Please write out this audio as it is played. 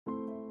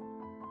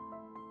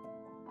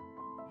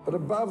But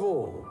above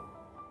all,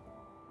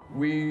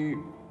 we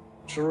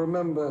shall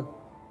remember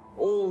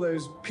all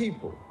those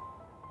people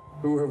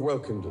who have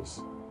welcomed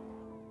us,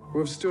 who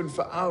have stood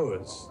for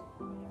hours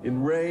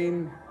in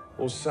rain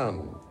or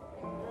sun.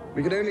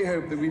 We can only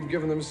hope that we've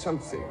given them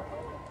something.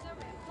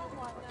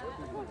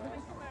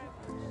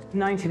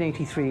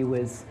 1983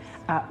 was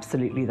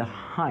absolutely the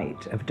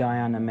height of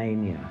Diana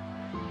mania.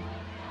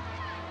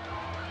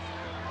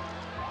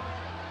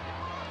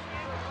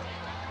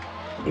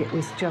 It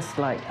was just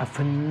like a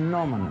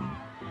phenomenon.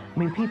 I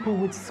mean, people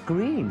would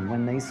scream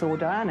when they saw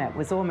Diana. It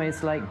was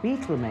almost like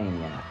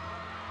Beatlemania.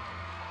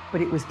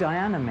 But it was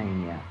Diana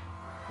mania.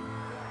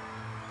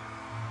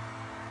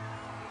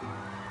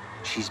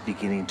 She's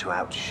beginning to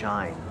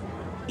outshine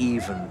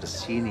even the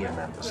senior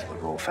members of the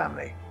royal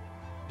family.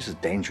 This is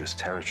dangerous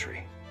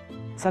territory.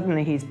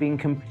 Suddenly he's been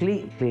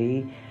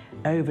completely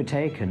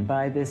overtaken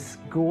by this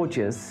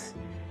gorgeous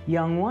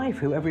young wife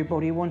who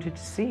everybody wanted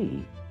to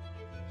see.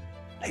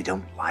 They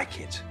don't like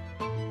it.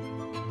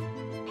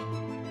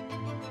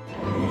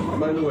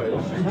 By the way.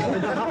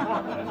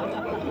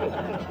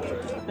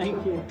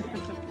 Thank you.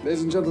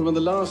 Ladies and gentlemen, the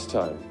last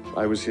time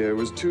I was here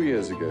was 2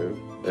 years ago,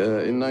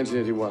 in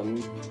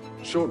 1981,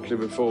 shortly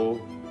before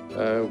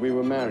we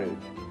were married.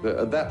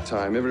 At that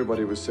time,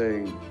 everybody was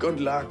saying, good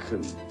luck,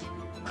 and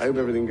I hope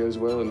everything goes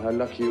well, and how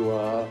lucky you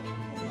are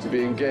to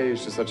be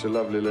engaged to such a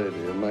lovely lady,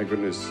 and my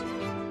goodness,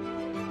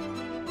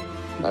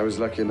 I was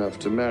lucky enough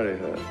to marry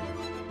her.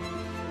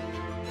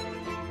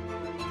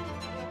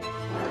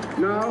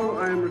 Now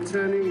I am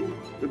returning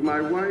with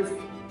my wife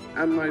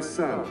and my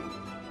son,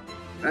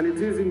 and it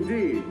is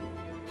indeed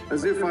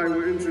as if I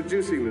were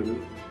introducing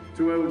them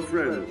to old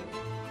friends.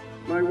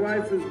 My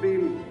wife has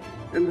been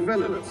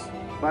enveloped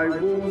by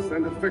warmth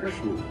and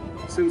affection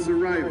since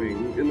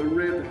arriving in the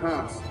red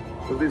heart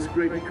of this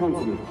great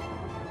continent,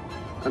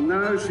 and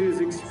now she is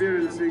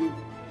experiencing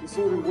the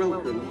sort of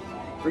welcome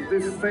that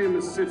this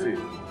famous city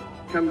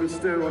can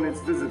bestow on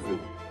its visitors.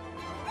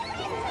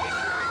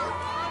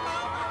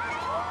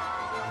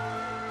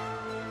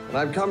 And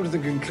I've come to the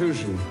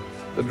conclusion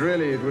that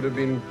really it would have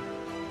been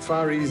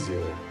far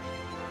easier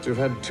to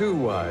have had 2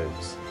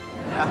 wives,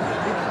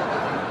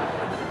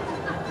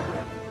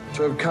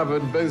 to have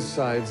covered both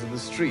sides of the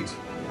street.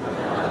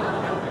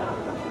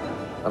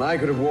 And I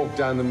could have walked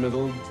down the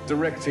middle,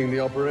 directing the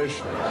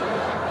operation.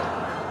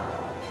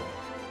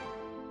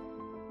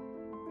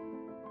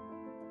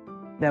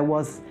 There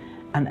was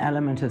an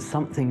element of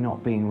something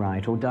not being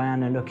right, or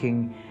Diana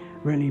looking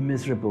really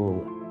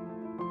miserable.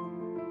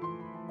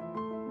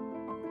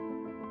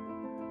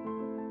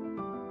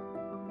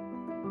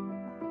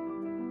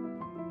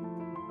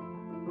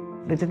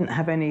 They didn't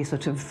have any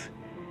sort of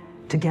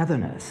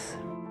togetherness.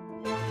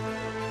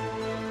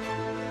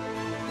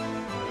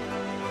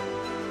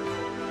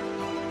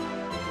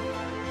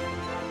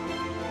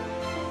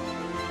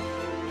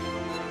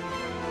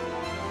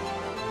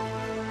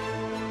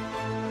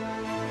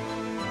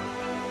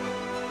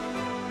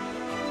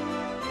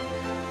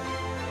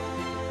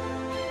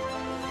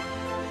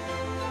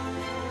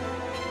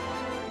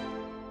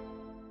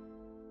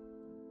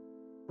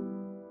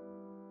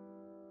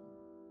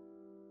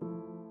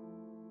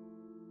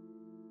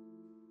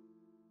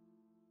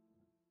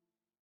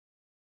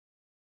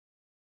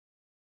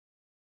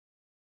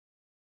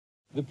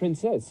 The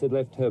princess had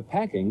left her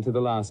packing to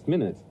the last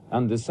minute,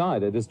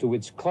 undecided as to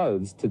which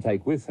clothes to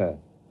take with her,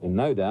 and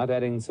no doubt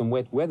adding some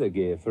wet weather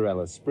gear for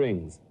Alice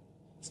Springs.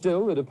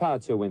 Still, the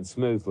departure went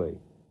smoothly.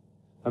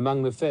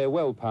 Among the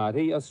farewell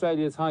party,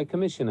 Australia's High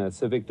Commissioner,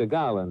 Sir Victor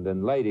Garland,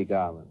 and Lady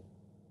Garland.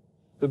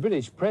 The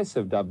British press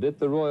have dubbed it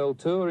the Royal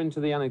Tour into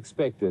the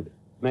Unexpected,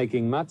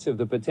 making much of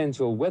the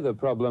potential weather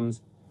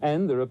problems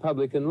and the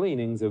Republican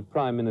leanings of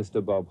Prime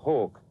Minister Bob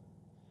Hawke.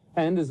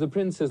 And as the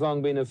Prince has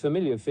long been a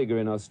familiar figure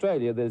in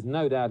Australia, there's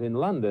no doubt in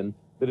London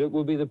that it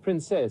will be the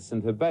Princess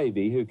and her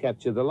baby who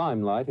capture the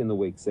limelight in the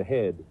weeks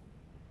ahead.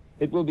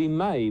 It will be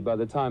May by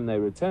the time they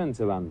return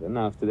to London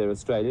after their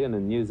Australian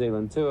and New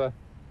Zealand tour.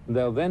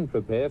 They'll then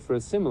prepare for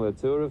a similar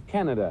tour of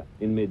Canada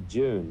in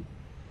mid-June.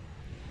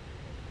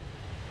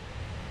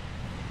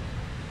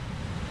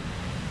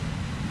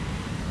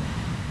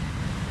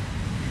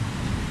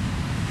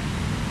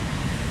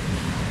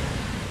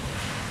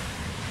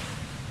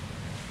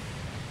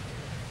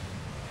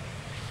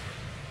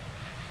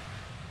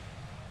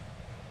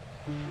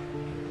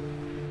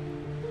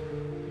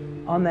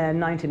 On their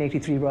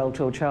 1983 Royal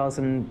Tour, Charles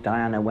and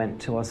Diana went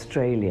to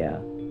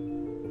Australia.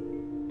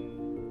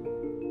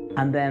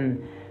 And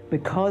then,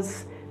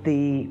 because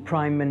the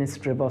Prime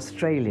Minister of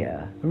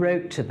Australia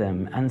wrote to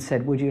them and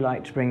said, would you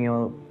like to bring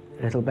your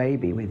little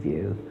baby with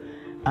you?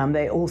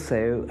 They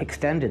also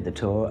extended the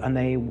tour, and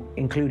they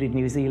included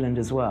New Zealand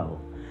as well.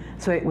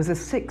 So it was a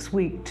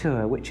 6-week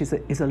tour, which is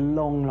a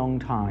long, long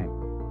time.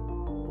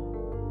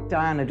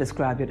 Diana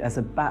described it as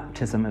a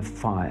baptism of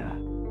fire.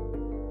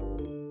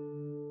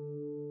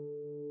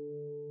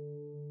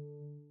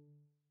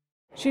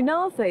 She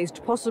now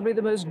faced possibly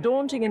the most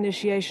daunting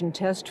initiation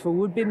test for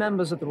would-be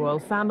members of the royal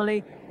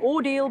family,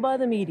 ordeal by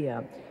the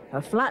media.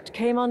 Her flat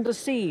came under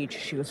siege.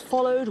 She was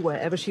followed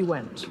wherever she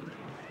went.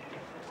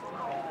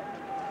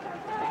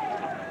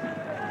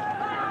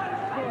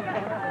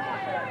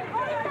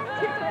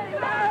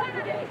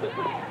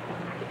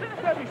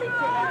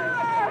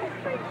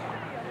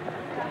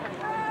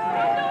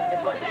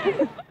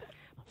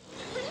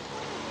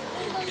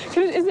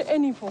 Is there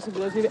any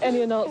possibility of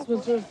any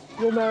announcement of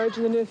your marriage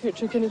in the near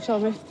future? Can you tell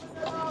me?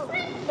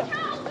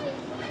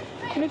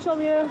 Can you tell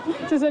me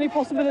if there's any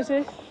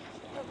possibility?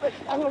 But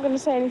I'm not going to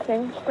say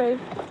anything, afraid.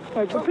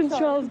 Right, but Prince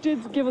Charles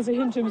did give us a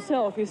hint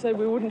himself. He said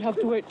we wouldn't have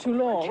to wait too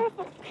long.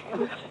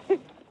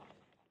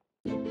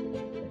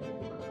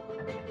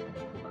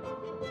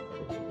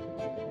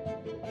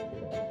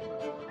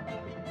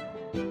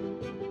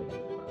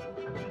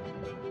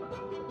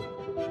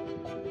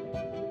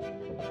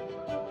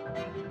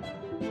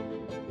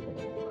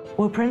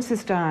 Well,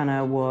 Princess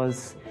Diana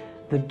was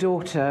the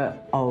daughter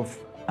of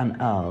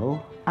an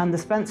earl, and the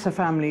Spencer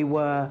family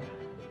were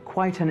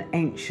quite an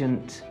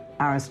ancient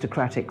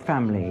aristocratic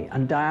family,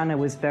 and Diana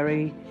was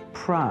very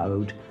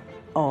proud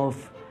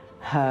of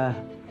her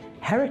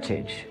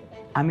heritage.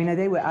 I mean,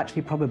 they were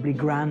actually probably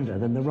grander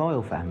than the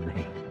royal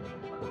family.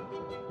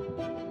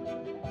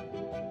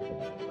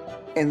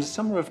 In the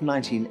summer of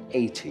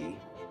 1980,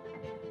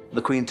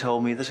 the Queen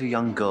told me that a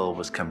young girl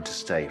was come to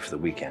stay for the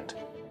weekend.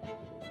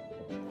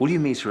 Will you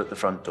meet her at the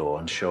front door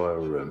and show her a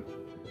room?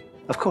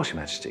 Of course, Your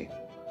Majesty.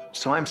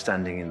 So I'm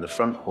standing in the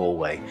front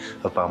hallway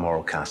of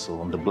Balmoral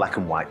Castle under black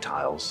and white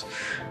tiles,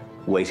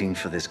 waiting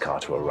for this car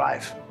to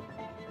arrive.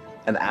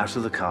 And out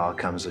of the car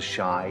comes a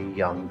shy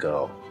young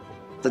girl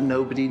that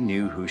nobody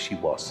knew who she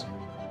was.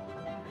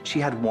 She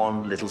had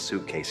one little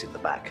suitcase in the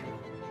back.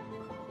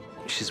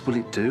 She says, "Will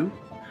it do?"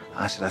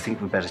 I said, "I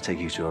think we'd better take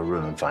you to her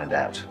room and find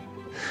out."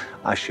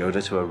 I showed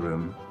her to her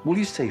room. "Will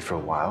you stay for a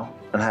while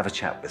and have a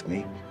chat with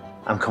me?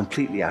 I'm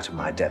completely out of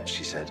my depth,"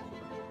 she said.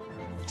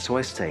 So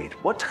I stayed.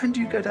 "What time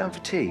do you go down for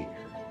tea?"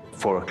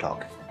 4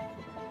 o'clock.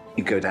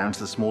 You go down to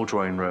the small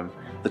drawing room.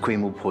 The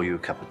Queen will pour you a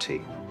cup of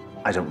tea.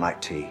 I don't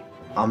like tea.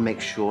 I'll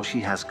make sure she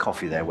has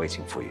coffee there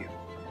waiting for you.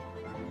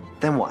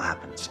 Then what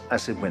happens? I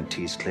said, when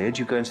tea's cleared,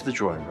 you go into the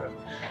drawing room.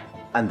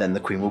 And then the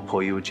Queen will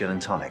pour you a gin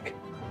and tonic.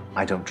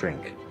 I don't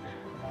drink.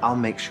 I'll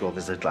make sure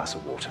there's a glass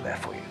of water there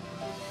for you.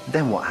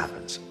 Then what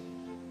happens?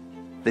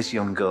 This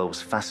young girl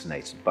was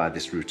fascinated by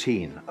this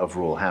routine of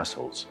royal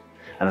households.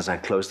 And as I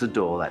closed the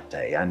door that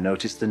day, I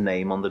noticed the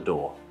name on the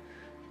door,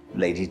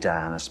 Lady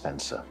Diana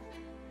Spencer.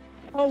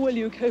 How well are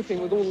you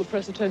coping with all the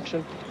press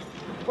attention?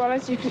 Well,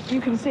 as you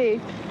can see,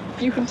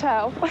 you can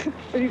tell.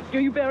 Are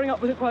you bearing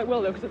up with it quite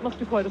well, though? Because it must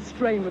be quite a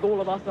strain with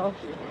all of us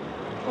after you.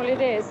 Well,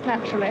 it is,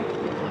 naturally.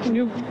 And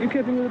you're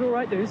coping with it all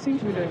right, though? You seem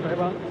to be doing very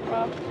well.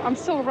 Well, I'm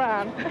still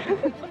around.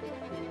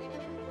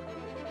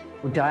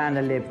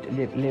 Diana lived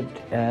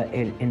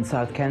in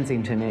South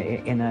Kensington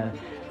in a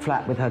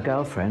flat with her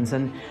girlfriends,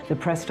 and the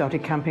press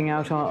started camping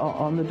out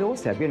on the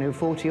doorstep,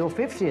 40 or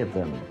 50 of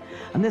them.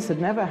 And this had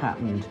never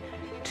happened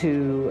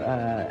to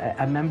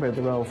a member of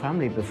the royal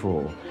family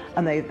before.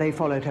 And they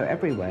followed her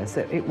everywhere,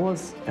 so it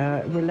was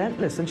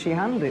relentless, and she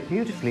handled it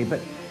beautifully,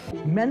 but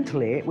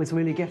mentally it was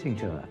really getting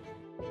to her.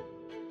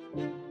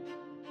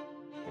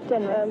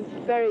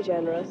 Very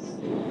generous.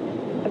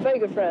 A very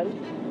good friend.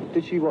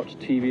 Did she watch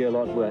TV a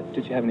lot?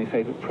 Did you have any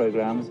favourite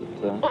programmes?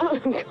 Oh,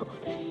 God.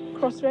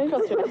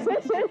 Crossroads.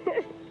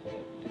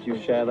 Did you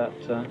share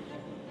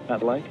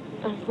that like?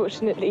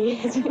 Unfortunately,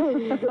 yes.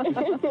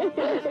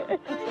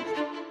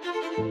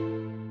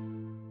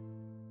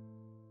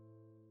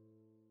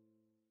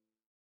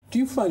 Do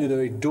you find it a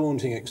very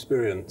daunting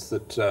experience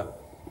that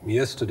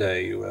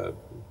yesterday you were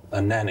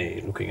a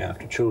nanny looking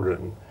after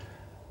children,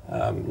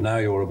 now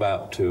you're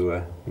about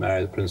to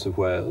marry the Prince of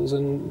Wales,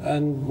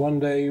 and one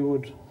day you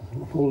would,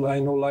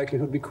 in all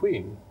likelihood, be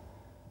Queen?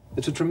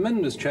 It's a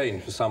tremendous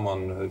change for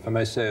someone, if I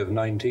may say, of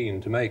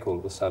 19 to make all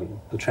of a sudden,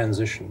 the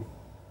transition.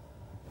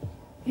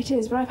 It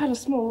is, but I've had a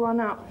small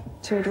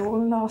run-up to it all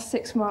in the last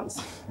 6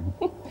 months.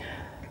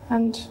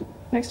 And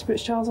next to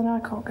Prince Charles and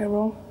I can't go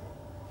wrong.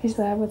 He's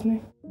there with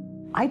me.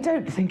 I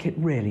don't think it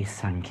really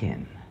sank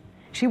in.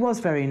 She was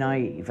very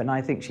naive, and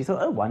I think she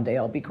thought, oh, one day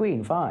I'll be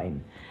Queen,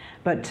 fine.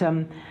 But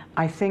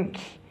I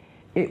think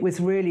it was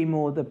really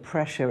more the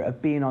pressure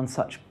of being on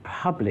such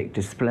public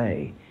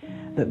display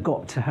that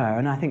got to her,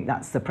 and I think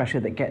that's the pressure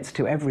that gets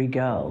to every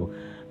girl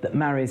that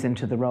marries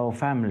into the royal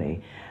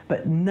family.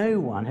 But no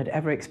one had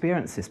ever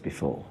experienced this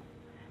before.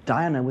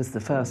 Diana was the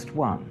first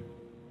one.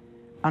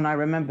 And I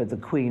remember the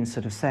Queen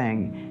sort of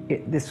saying,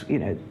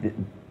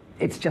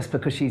 it's just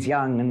because she's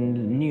young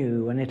and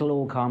new and it'll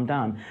all calm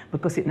down.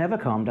 Because it never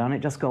calmed down, it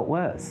just got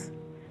worse.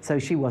 So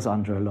she was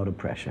under a lot of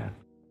pressure.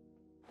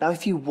 Now,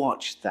 if you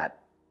watch that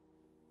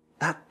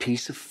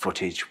piece of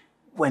footage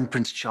when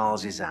Prince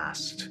Charles is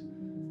asked,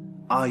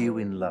 "Are you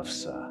in love,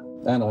 sir?"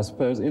 And I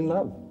suppose in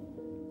love.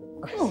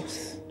 Of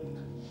course.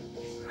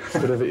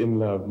 Whatever in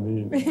love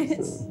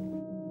means.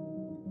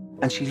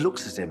 And she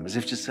looks at him as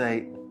if to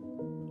say,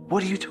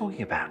 "What are you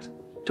talking about?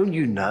 Don't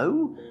you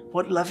know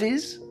what love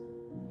is?"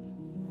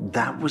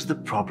 That was the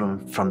problem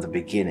from the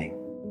beginning.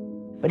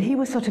 But he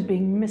was sort of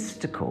being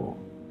mystical,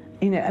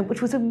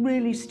 which was a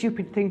really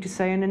stupid thing to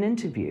say in an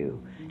interview.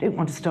 He didn't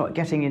want to start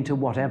getting into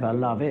whatever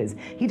love is.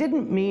 He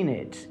didn't mean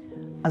it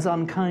as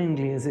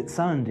unkindly as it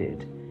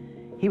sounded.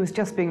 He was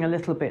just being a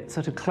little bit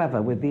sort of clever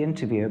with the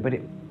interview, but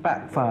it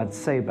backfired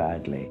so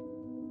badly.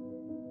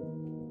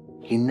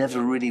 He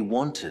never really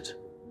wanted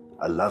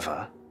a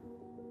lover.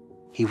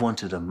 He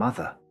wanted a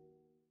mother.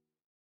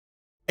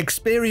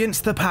 Experience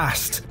the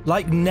past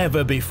like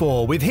never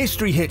before with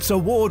History Hit's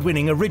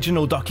award-winning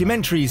original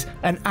documentaries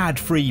and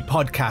ad-free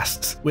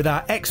podcasts with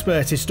our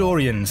expert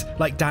historians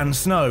like Dan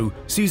Snow,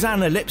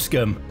 Susanna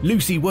Lipscomb,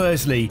 Lucy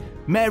Worsley,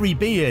 Mary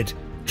Beard,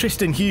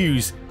 Tristan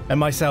Hughes and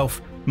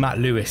myself, Matt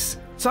Lewis.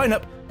 Sign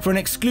up for an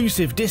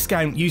exclusive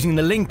discount using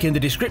the link in the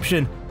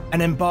description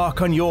and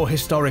embark on your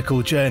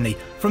historical journey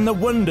from the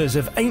wonders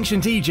of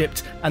ancient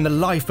Egypt and the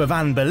life of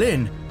Anne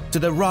Boleyn to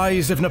the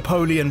rise of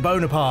Napoleon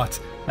Bonaparte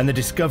and the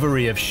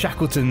discovery of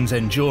Shackleton's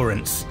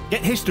Endurance.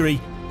 Get history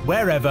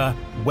wherever,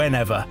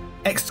 whenever,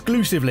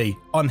 exclusively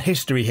on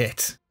History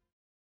Hit.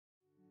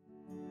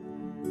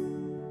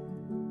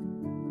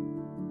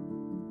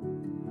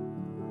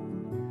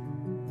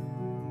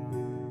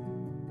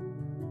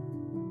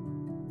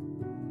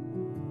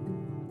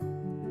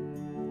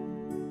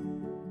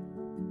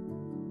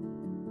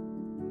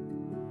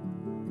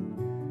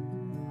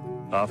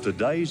 After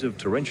days of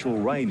torrential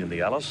rain in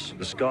the Alice,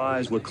 the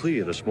skies were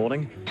clear this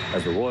morning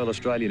as the Royal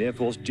Australian Air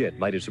Force jet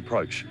made its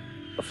approach.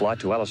 The flight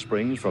to Alice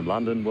Springs from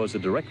London was a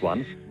direct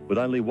one, with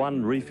only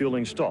one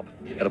refuelling stop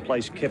at a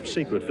place kept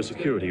secret for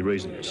security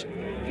reasons.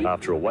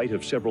 After a wait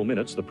of several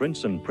minutes, the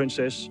Prince and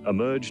Princess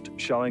emerged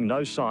showing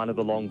no sign of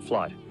the long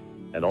flight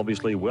and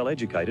obviously well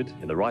educated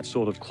in the right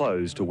sort of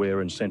clothes to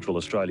wear in Central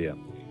Australia.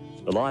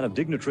 The line of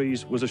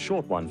dignitaries was a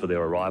short one for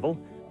their arrival.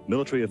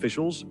 Military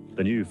officials,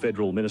 the new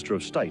Federal Minister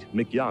of State,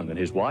 Mick Young, and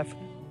his wife,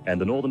 and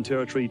the Northern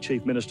Territory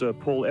Chief Minister,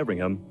 Paul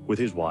Everingham, with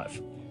his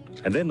wife.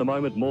 And then the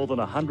moment more than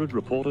 100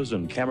 reporters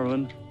and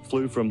cameramen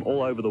flew from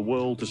all over the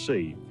world to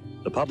see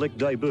the public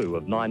debut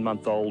of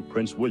 9-month-old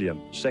Prince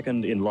William,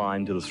 second in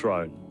line to the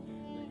throne.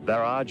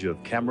 Barrage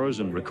of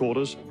cameras and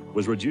recorders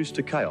was reduced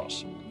to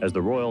chaos as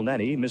the royal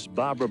nanny, Miss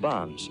Barbara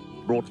Barnes,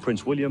 brought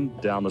Prince William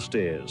down the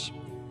stairs.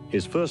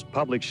 His first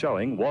public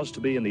showing was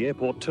to be in the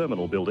airport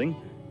terminal building,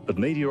 but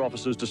media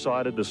officers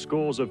decided the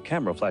scores of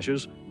camera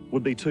flashes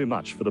would be too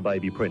much for the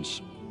baby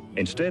prince.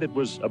 Instead, it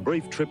was a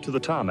brief trip to the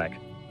tarmac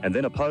and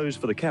then a pose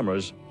for the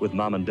cameras with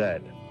Mum and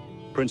Dad.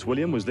 Prince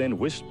William was then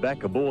whisked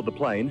back aboard the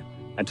plane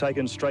and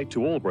taken straight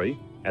to Albury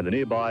and the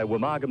nearby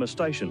Wamagama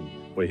station,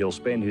 where he'll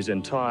spend his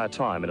entire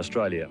time in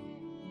Australia.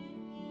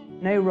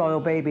 No royal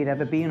baby had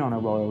ever been on a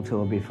royal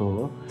tour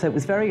before, so it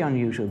was very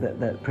unusual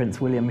that Prince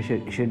William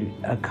should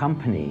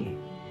accompany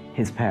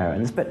his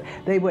parents, but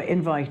they were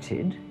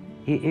invited.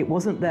 It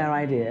wasn't their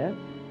idea.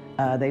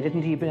 They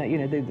didn't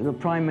even, the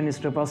Prime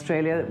Minister of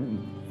Australia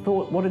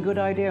thought what a good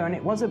idea, and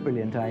it was a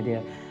brilliant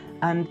idea.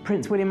 And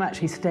Prince William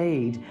actually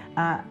stayed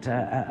at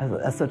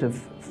a sort of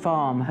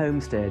farm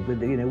homestead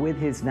with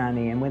his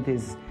nanny and with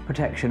his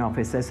protection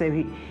officer, so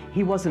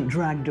he wasn't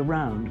dragged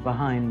around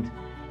behind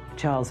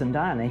Charles and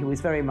Diana. He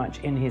was very much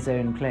in his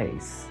own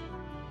place.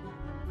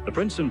 The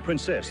Prince and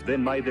Princess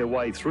then made their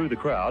way through the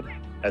crowd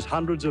as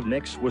hundreds of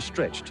necks were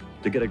stretched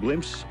to get a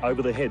glimpse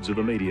over the heads of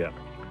the media.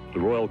 The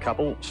royal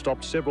couple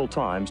stopped several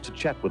times to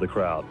chat with the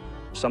crowd,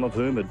 some of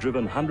whom had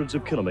driven hundreds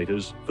of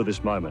kilometres for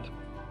this moment.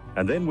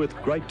 And then with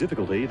great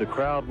difficulty, the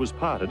crowd was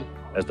parted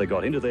as they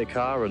got into their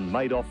car and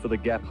made off for the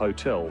Gap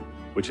Hotel,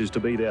 which is to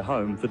be their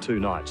home for 2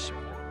 nights.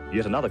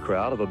 Yet another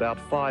crowd of about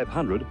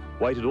 500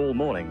 waited all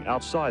morning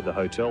outside the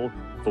hotel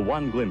for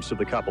one glimpse of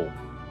the couple.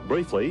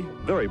 Briefly,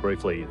 very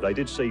briefly, they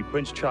did see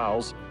Prince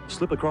Charles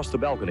slip across the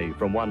balcony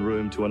from one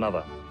room to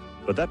another.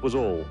 But that was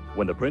all.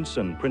 When the Prince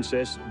and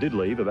Princess did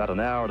leave about an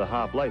hour and a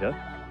half later,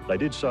 they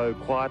did so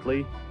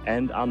quietly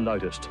and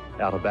unnoticed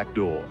out a back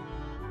door.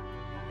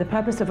 The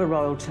purpose of a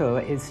royal tour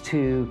is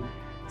to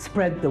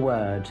spread the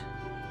word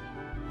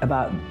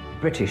about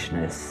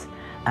Britishness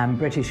and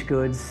British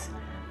goods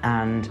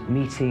and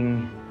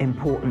meeting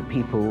important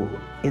people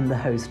in the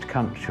host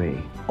country,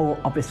 or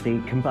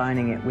obviously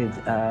combining it with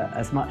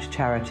as much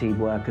charity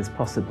work as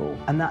possible.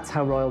 And that's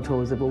how royal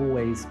tours have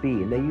always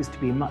been. They used to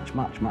be much,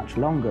 much, much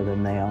longer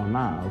than they are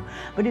now.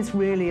 But it's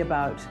really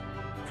about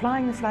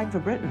flying the flag for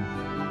Britain.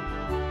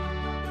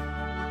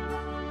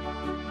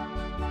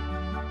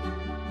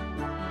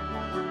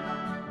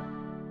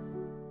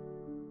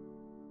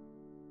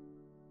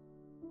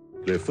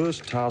 Their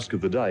first task of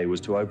the day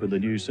was to open the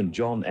new St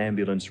John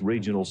Ambulance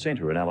Regional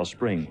Centre in Alice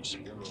Springs,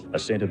 a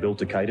centre built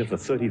to cater for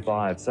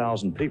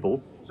 35,000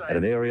 people at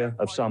an area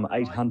of some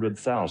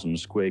 800,000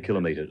 square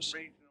kilometres.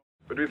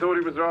 But we thought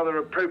it was rather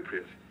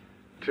appropriate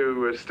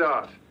to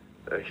start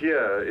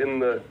here in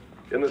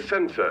the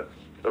centre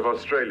of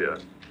Australia.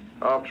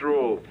 After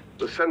all,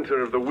 the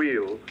centre of the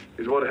wheel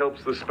is what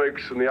helps the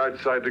spokes on the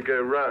outside to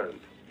go round.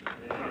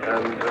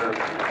 And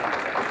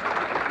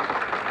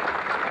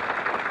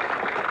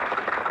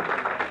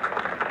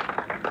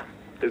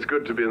it's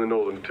good to be in the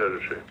Northern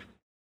Territory.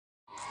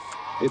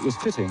 It was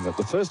fitting that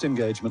the first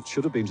engagement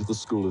should have been to the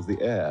School of the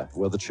Air,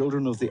 where the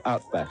children of the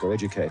outback are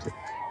educated.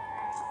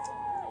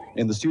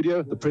 In the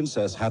studio, the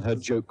Princess had her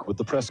joke with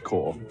the press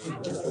corps.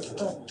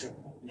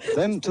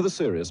 Then to the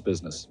serious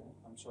business.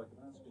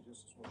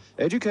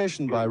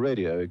 Education by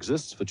radio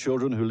exists for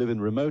children who live in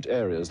remote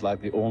areas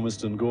like the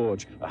Ormiston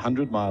Gorge,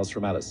 100 miles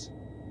from Alice.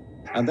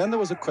 And then there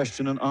was a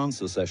question and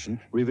answer session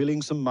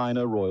revealing some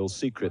minor royal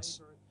secrets.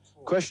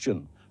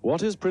 Question: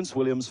 what is Prince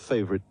William's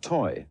favourite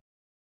toy?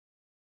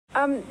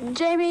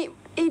 Jamie,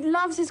 he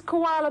loves his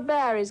koala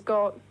bear he's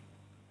got.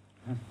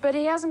 But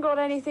he hasn't got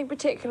anything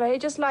particular. He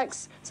just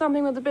likes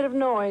something with a bit of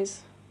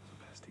noise.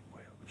 Plastic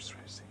whale which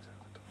throws things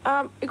out the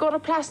top. He got a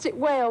plastic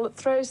whale that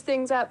throws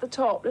things out the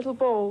top, little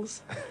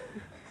balls.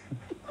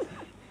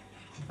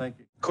 Thank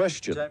you.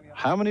 Question: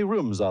 how many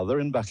rooms are there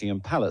in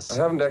Buckingham Palace?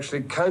 I haven't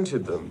actually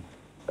counted them.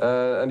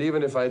 And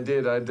even if I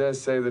did, I dare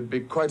say there'd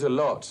be quite a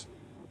lot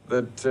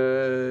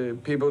that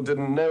people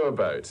didn't know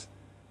about,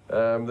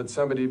 that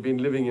somebody had been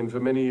living in for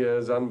many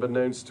years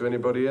unbeknownst to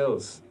anybody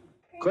else.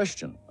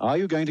 Question: are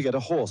you going to get a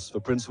horse for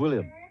Prince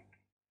William?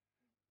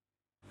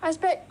 I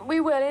expect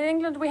we will. In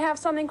England, we have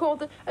something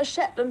called a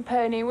Shetland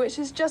pony, which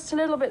is just a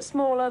little bit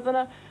smaller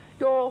than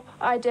your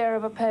idea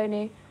of a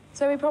pony.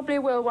 So we probably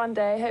will one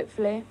day,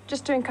 hopefully,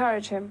 just to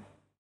encourage him.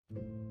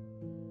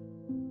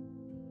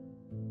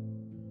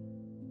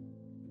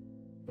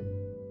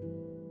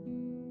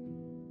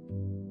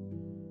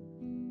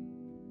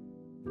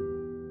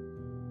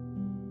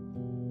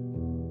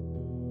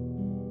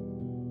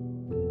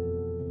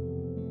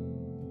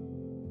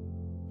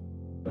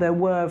 There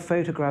were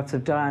photographs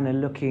of Diana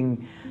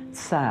looking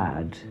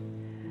sad,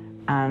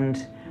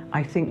 and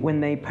I think when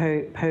they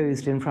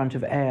posed in front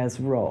of Ayers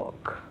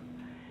Rock,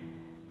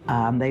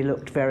 they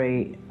looked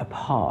very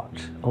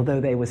apart, although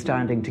they were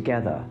standing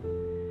together.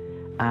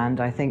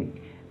 And I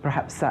think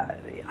perhaps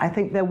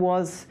there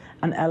was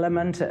an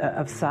element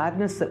of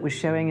sadness that was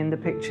showing in the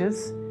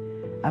pictures.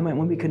 I mean,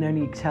 when we can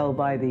only tell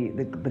by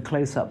the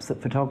close-ups that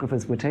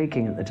photographers were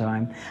taking at the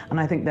time. And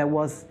I think there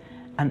was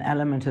an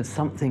element of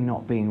something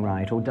not being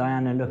right, or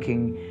Diana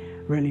looking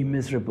really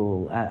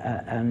miserable,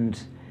 and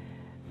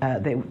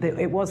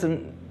it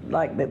wasn't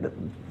like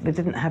they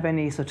didn't have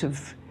any sort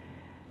of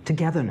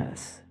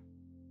togetherness.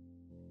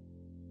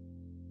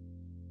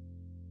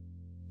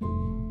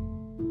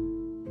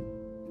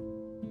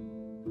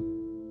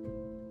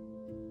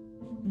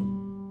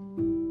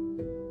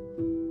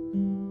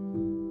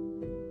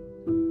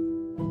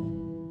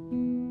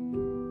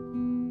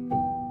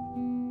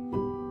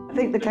 I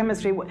think the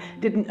chemistry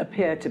didn't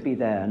appear to be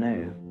there,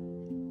 no.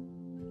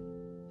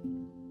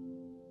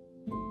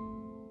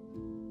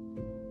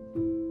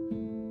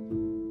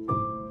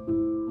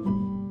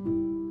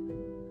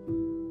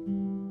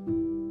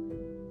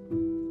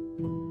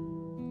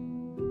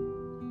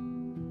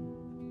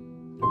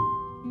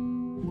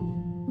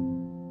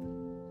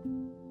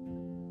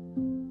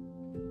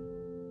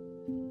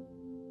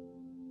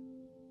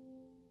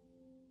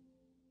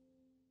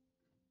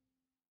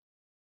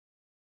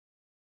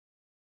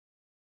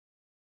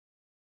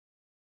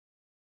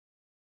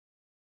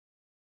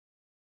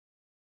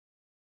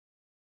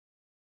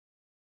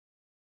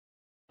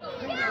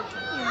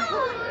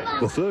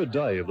 The third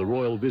day of the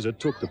royal visit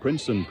took the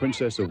Prince and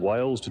Princess of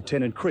Wales to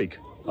Tennant Creek,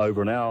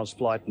 over an hour's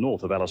flight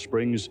north of Alice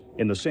Springs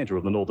in the centre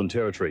of the Northern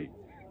Territory.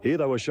 Here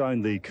they were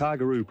shown the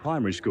Kargaroo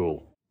Primary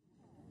School.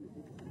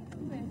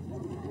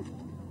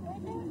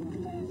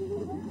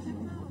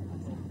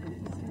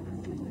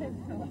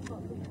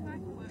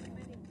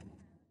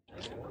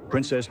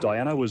 Princess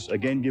Diana was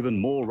again given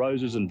more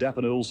roses and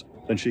daffodils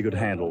than she could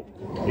handle.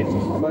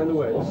 By the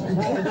way.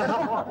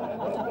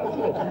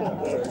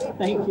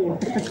 Thank you.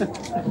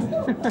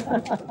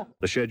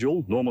 The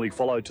schedule, normally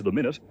followed to the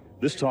minute,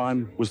 this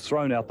time was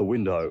thrown out the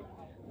window.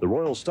 The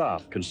royal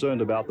staff, concerned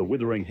about the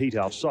withering heat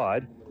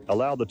outside,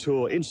 allowed the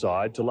tour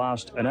inside to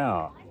last an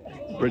hour.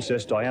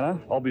 Princess Diana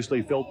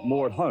obviously felt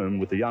more at home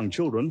with the young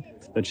children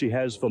than she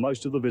has for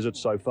most of the visit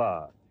so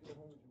far.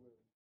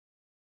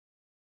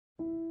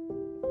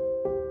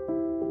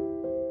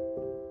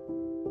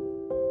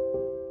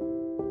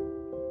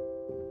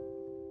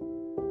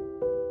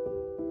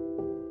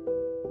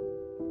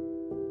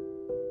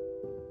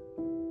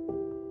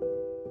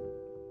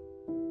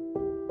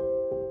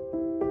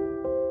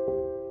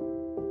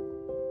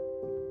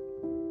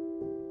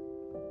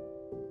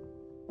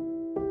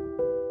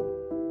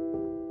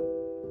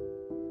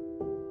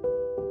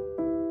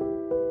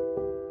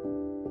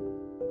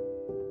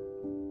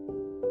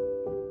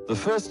 The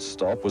first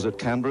stop was at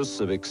Canberra's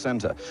Civic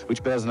Centre,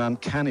 which bears an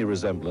uncanny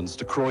resemblance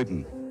to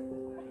Croydon.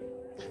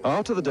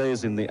 After the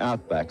days in the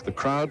outback, the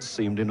crowds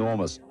seemed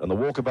enormous, and the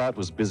walkabout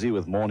was busy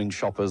with morning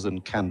shoppers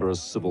and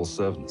Canberra's civil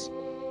servants.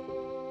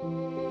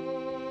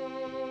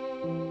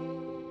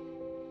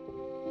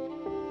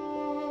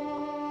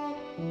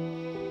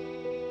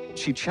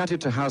 She chatted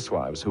to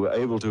housewives who were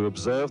able to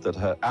observe that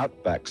her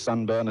outback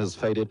sunburn has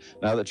faded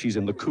now that she's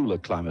in the cooler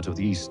climate of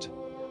the east.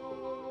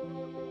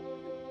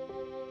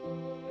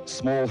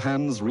 Small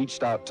hands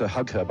reached out to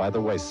hug her by the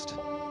waist.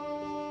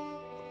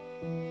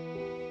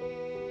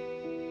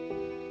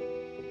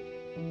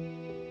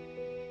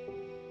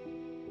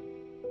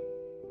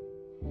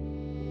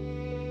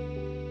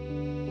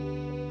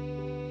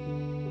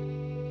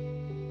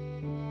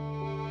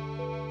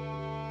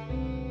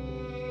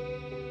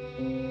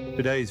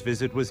 Today's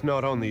visit was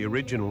not on the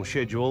original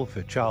schedule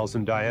for Charles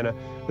and Diana,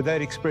 but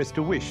they'd expressed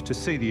a wish to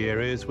see the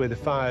areas where the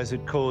fires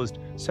had caused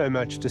so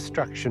much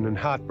destruction and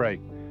heartbreak.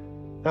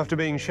 After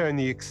being shown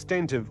the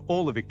extent of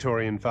all the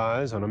Victorian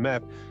fires on a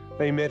map,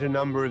 they met a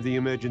number of the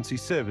emergency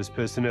service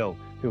personnel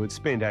who had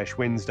spent Ash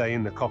Wednesday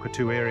in the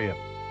Cockatoo area.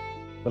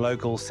 The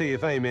local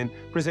CFA men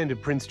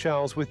presented Prince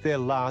Charles with their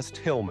last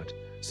helmet,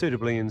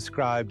 suitably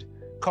inscribed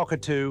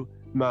Cockatoo,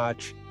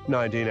 March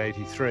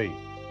 1983,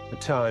 a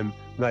time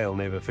they'll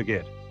never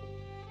forget.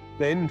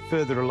 Then,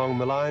 further along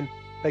the line,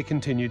 they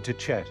continued to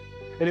chat,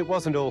 and it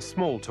wasn't all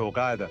small talk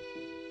either.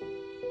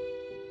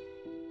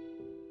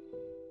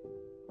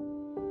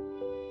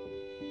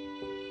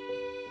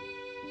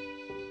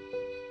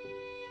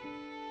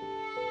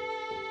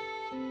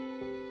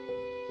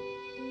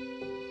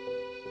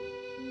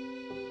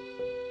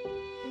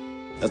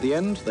 At the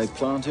end, they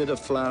planted a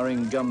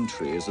flowering gum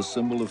tree as a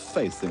symbol of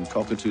faith in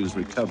Cockatoo's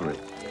recovery.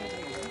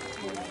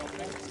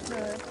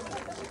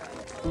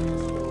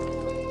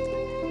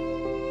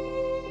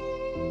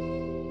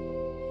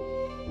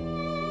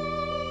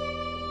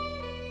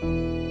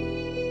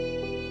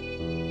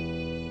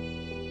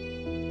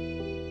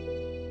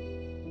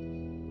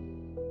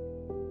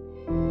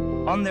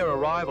 On their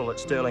arrival at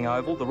Stirling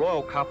Oval, the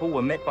royal couple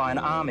were met by an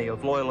army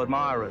of loyal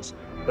admirers.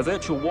 A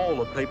virtual wall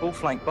of people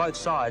flanked both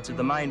sides of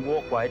the main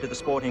walkway to the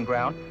sporting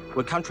ground,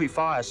 where country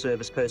fire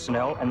service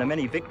personnel and the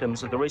many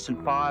victims of the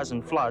recent fires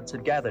and floods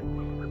had gathered.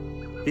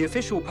 The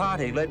official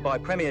party, led by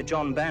Premier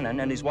John Bannon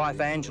and his wife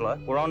Angela,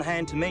 were on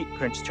hand to meet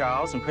Prince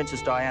Charles and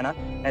Princess Diana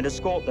and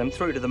escort them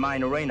through to the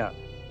main arena.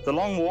 The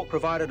long walk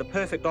provided a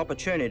perfect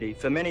opportunity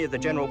for many of the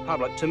general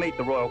public to meet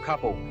the royal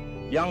couple.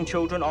 Young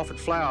children offered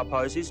flower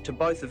posies to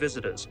both the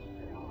visitors.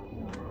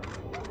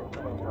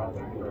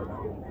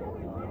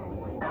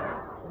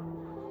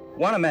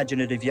 One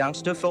imaginative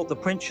youngster felt the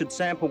Prince should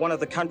sample one of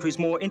the country's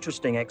more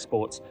interesting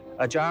exports,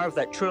 a jar of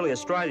that truly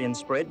Australian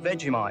spread,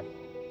 Vegemite.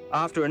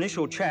 After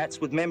initial chats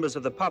with members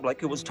of the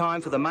public, it was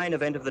time for the main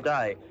event of the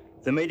day,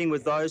 the meeting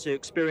with those who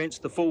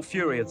experienced the full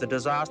fury of the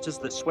disasters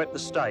that swept the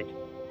state.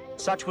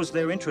 Such was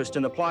their interest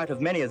in the plight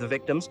of many of the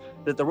victims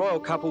that the royal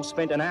couple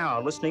spent an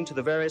hour listening to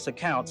the various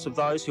accounts of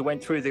those who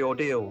went through the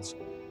ordeals.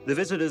 The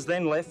visitors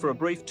then left for a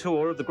brief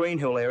tour of the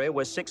Greenhill area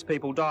where 6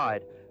 people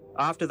died.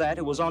 After that,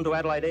 it was on to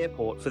Adelaide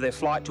Airport for their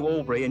flight to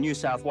Albury in New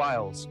South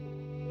Wales.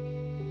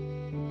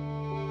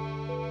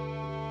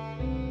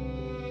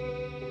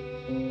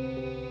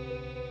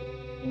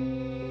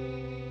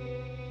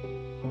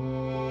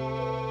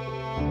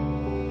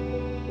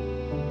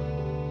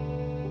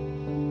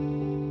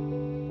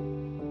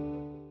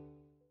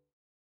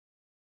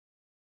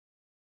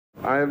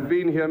 I have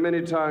been here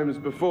many times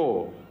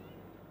before,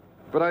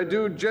 but I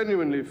do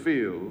genuinely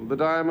feel that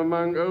I am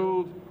among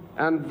old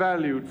and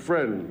valued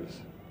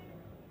friends.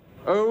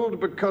 Old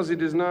because it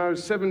is now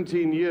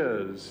 17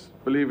 years,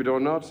 believe it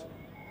or not,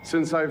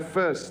 since I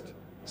first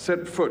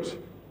set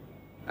foot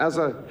as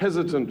a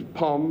hesitant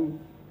POM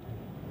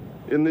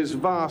in this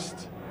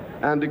vast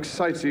and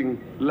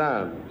exciting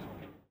land.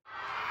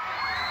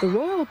 The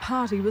royal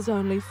party was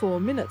only 4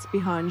 minutes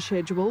behind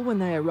schedule when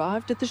they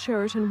arrived at the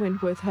Sheraton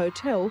Wentworth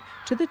Hotel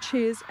to the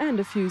cheers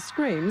and a few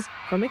screams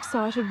from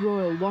excited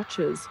royal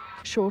watchers.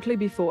 Shortly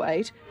before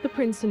 8, the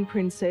Prince and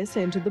Princess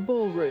entered the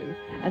ballroom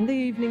and the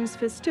evening's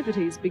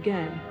festivities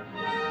began.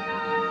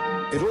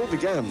 It all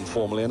began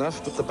formally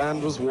enough, but the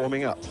band was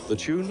warming up. The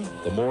tune,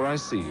 The More I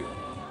See You.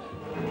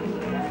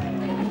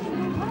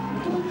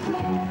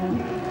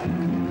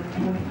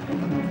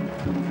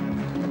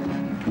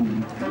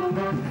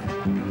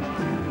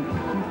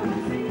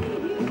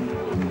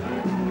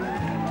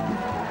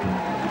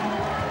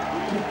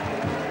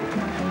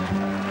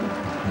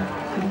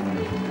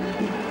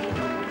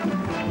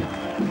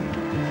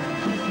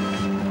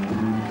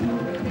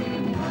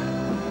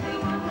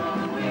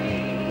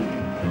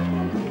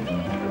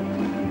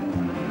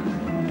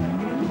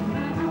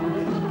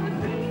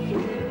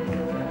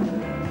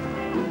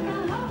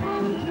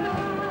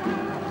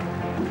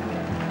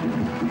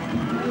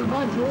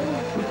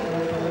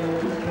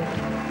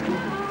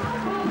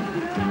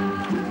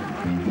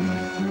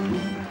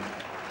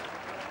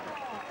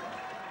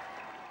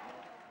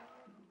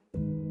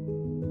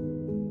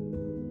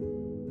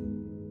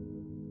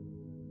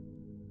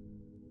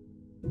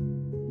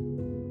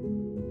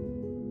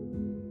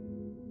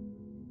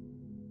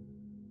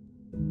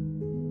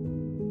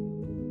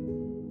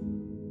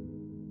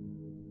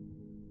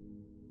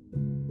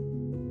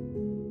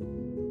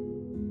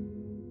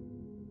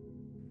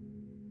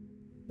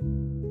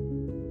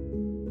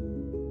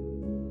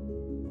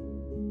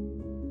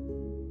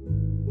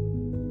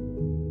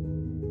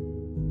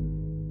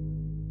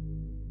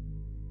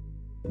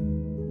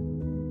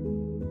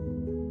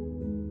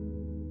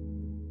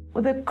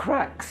 Well, the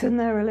cracks in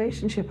their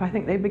relationship, I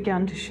think they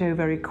began to show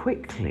very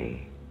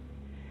quickly,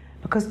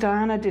 because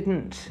Diana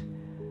didn't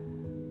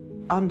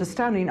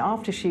understand. I mean,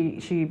 after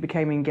she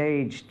became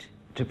engaged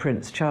to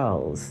Prince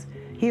Charles,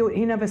 he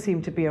never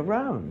seemed to be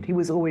around. He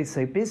was always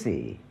so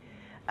busy.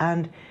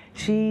 And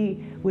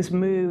she was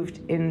moved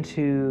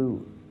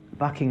into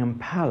Buckingham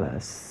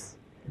Palace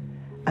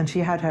And she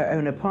had her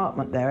own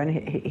apartment there, and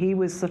he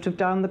was sort of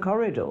down the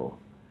corridor.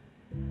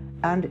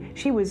 And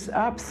she was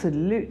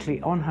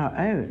absolutely on her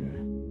own.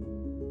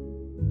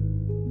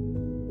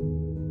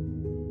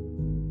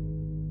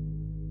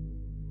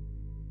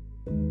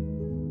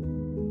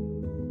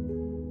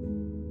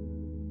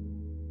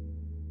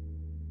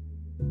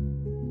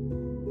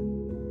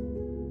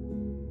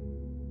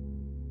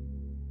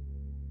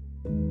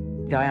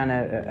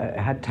 Diana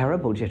had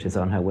terrible jitters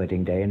on her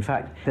wedding day. In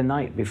fact, the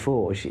night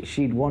before,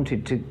 she'd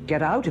wanted to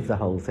get out of the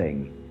whole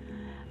thing.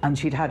 And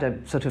she'd had a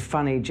sort of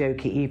funny,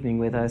 jokey evening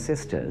with her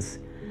sisters.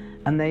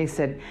 And they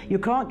said, "You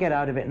can't get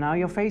out of it now,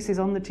 your face is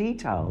on the tea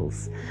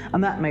towels."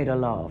 And that made her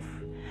laugh.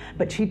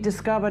 But she'd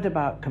discovered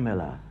about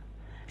Camilla.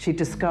 She'd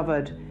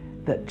discovered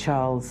that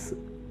Charles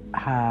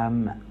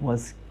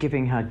was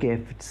giving her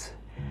gifts.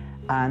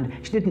 And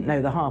she didn't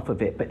know the half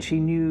of it, but she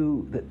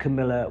knew that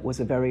Camilla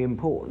was a very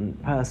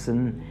important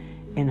person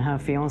in her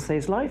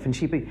fiancé's life. And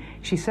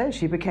she said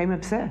she became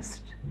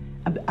obsessed.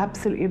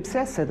 Absolutely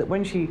obsessed, so that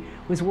when she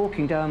was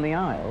walking down the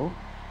aisle,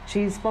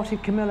 she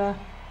spotted Camilla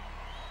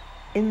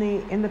in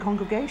the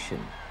congregation.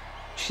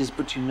 She says,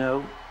 "But you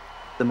know,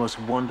 the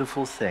most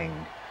wonderful thing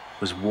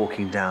was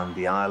walking down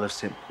the aisle of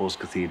St. Paul's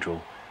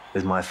Cathedral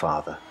with my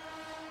father."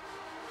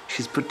 She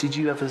says, "But did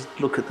you ever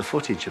look at the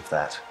footage of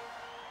that?"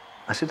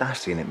 I said, "I've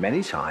seen it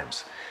many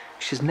times."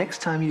 She says,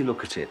 "Next time you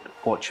look at it,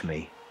 watch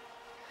me."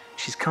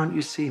 She says, "Can't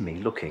you see me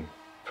looking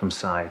from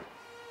side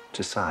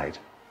to side?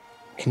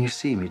 Can you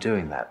see me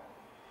doing that?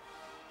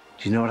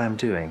 Do you know what I'm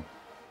doing?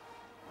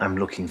 I'm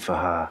looking for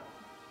her.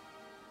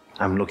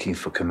 I'm looking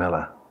for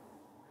Camilla."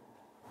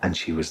 And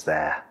she was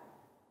there.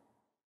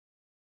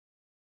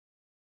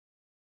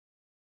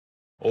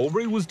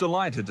 Albury was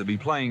delighted to be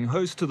playing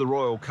host to the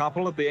royal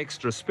couple at the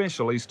extra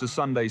special Easter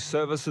Sunday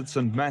service at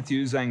St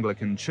Matthew's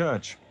Anglican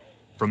Church.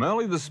 From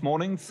early this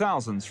morning,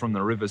 thousands from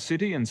the River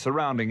City and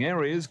surrounding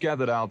areas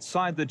gathered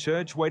outside the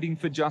church waiting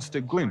for just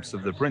a glimpse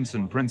of the Prince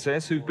and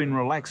Princess who've been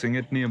relaxing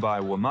at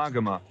nearby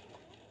Wamagama.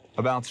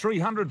 About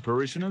 300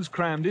 parishioners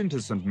crammed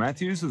into St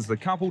Matthew's as the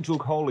couple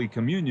took Holy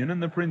Communion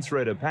and the Prince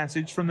read a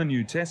passage from the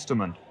New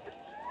Testament.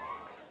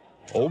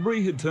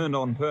 Albury had turned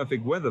on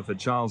perfect weather for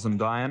Charles and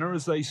Diana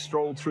as they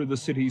strolled through the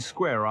city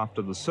square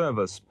after the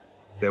service.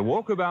 Their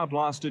walkabout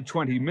lasted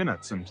 20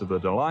 minutes, and to the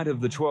delight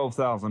of the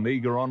 12,000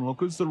 eager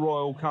onlookers, the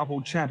royal couple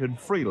chatted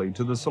freely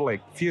to the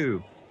select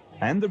few.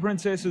 And the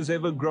princess's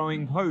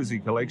ever-growing posy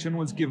collection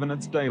was given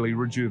its daily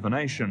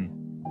rejuvenation.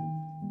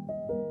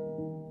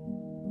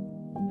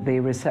 The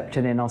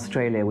reception in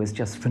Australia was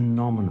just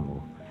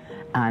phenomenal,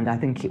 and I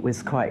think it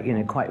was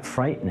quite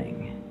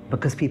frightening,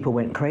 because people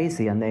went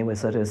crazy and they were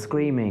sort of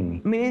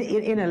screaming. I mean,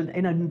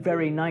 in a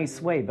very nice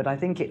way, but I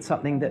think it's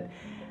something that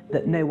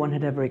no one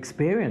had ever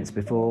experienced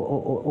before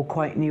or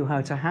quite knew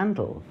how to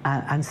handle.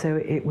 And so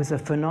it was a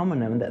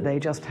phenomenon that they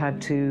just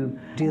had to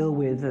deal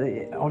with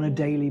on a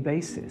daily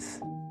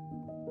basis.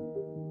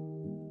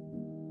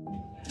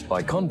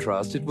 By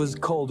contrast, it was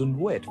cold and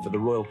wet for the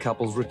royal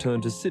couple's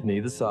return to Sydney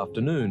this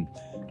afternoon.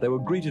 They were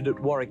greeted at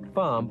Warwick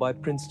Farm by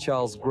Prince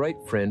Charles' great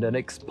friend and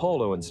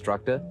ex-polo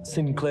instructor,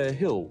 Sinclair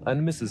Hill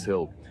and Mrs.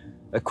 Hill.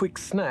 A quick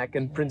snack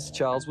and Prince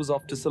Charles was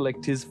off to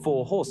select his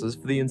 4 horses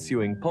for the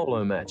ensuing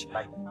polo match,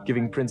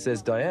 giving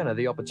Princess Diana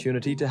the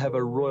opportunity to have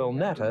a royal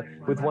natter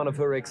with one of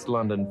her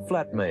ex-London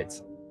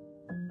flatmates.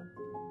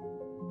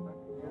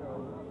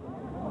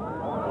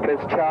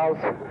 Prince Charles,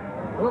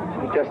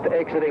 just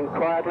exiting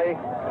quietly.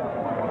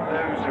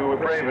 Those who were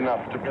brave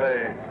enough to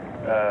play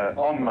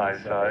on my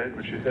side,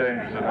 which is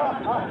dangerous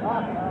enough.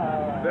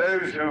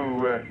 Those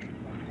who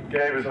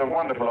gave us a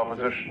wonderful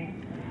opposition,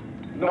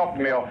 knocked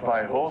me off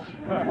my horse,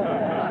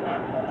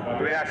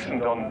 with the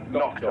accent on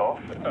knocked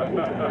off,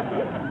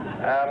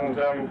 and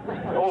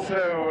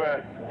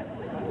also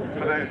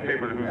for those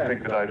people who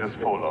think that I just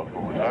fall off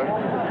all the time.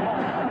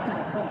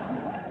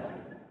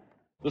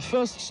 The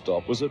first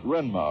stop was at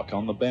Renmark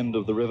on the bend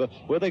of the river,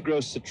 where they grow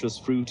citrus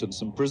fruit and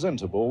some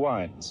presentable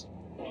wines.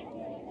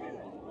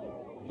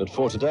 But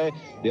for today,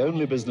 the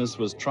only business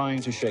was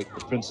trying to shake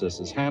the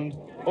princess's hand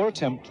or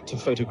attempt to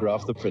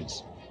photograph the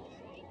prince.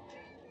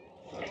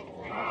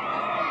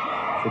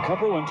 The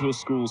couple went to a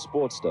school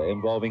sports day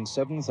involving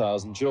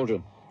 7,000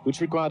 children,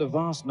 which required a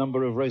vast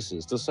number of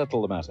races to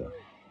settle the matter.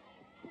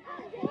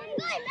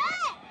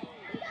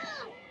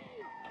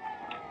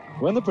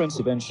 When the prince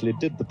eventually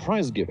did the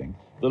prize giving,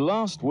 the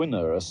last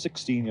winner, a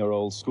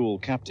 16-year-old school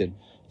captain,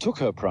 took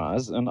her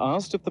prize and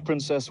asked if the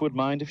princess would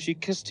mind if she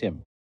kissed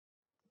him.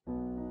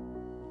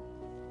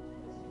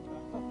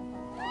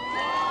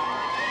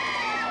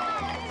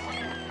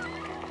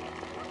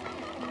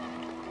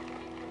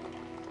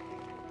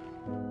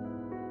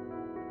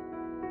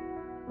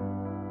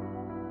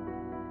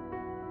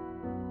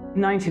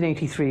 In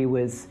 1983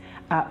 was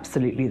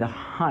absolutely the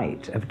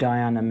height of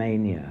Diana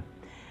mania.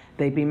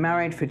 They'd been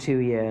married for 2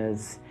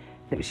 years.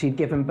 She'd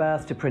given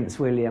birth to Prince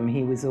William.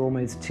 He was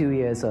almost 2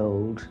 years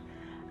old.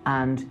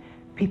 And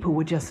people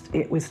were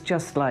it was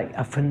just like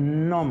a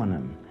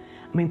phenomenon.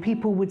 I mean,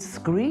 people would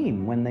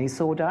scream when they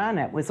saw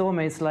Diana. It was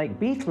almost like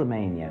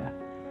Beatlemania.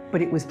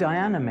 But it was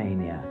Diana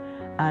mania.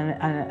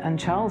 And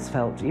Charles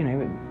felt, you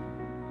know,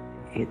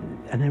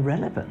 an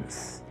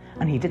irrelevance.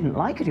 And he didn't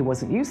like it, he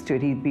wasn't used to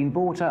it. He'd been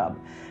brought up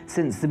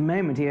since the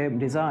moment he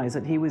opened his eyes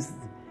that he was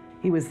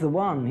the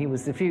one, he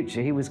was the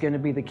future, he was going to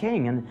be the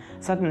king. And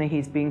suddenly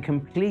he's been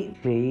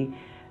completely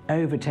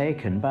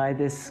overtaken by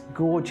this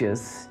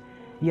gorgeous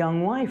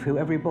young wife who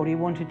everybody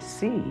wanted to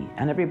see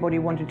and everybody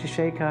wanted to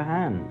shake her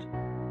hand.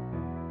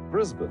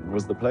 Brisbane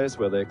was the place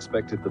where they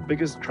expected the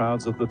biggest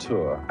crowds of the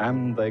tour,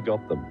 and they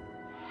got them.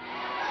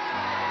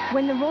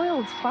 When the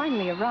royals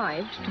finally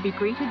arrived, to be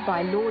greeted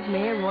by Lord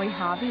Mayor Roy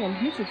Harvey and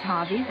Mrs.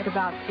 Harvey at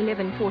about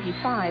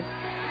 11:45,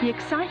 the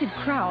excited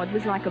crowd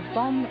was like a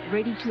bomb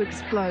ready to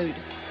explode.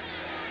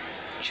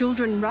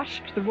 Children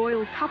rushed the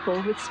royal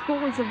couple with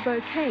scores of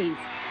bouquets,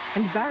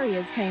 and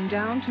barriers came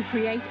down to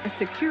create a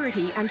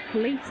security and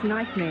police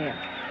nightmare.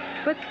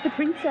 But the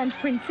prince and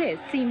princess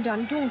seemed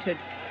undaunted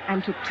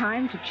and took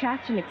time to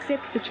chat and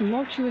accept the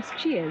tumultuous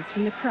cheers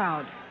from the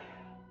crowd.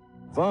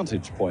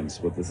 Vantage points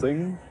were the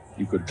thing.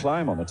 You could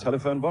climb on a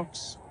telephone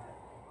box,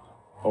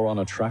 or on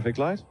a traffic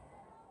light,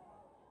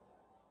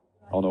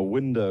 on a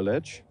window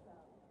ledge,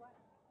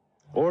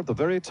 or at the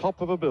very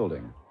top of a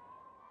building.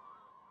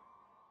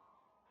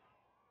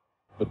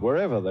 But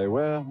wherever they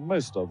were,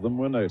 most of them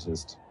were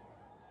noticed.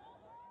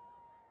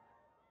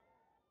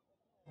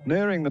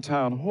 Nearing the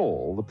town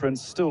hall, the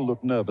prince still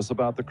looked nervous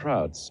about the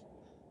crowds.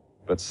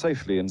 But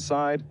safely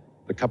inside,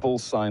 the couple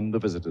signed the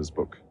visitor's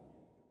book.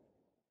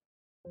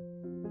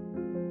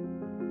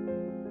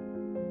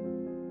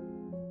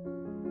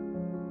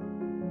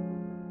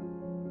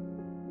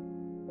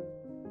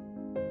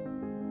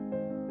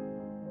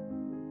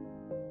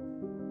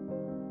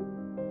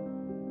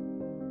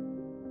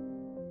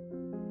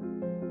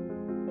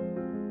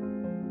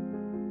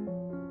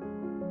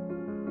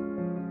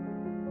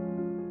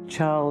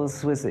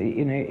 Charles was,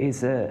 you know,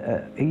 is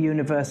a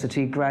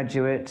university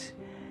graduate,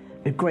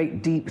 a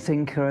great deep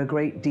thinker, a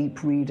great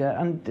deep reader,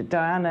 and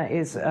Diana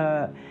is, you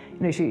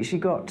know, she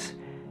got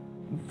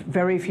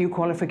very few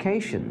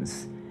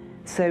qualifications,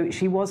 so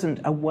she wasn't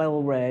a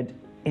well-read,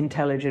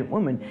 intelligent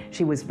woman.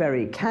 She was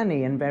very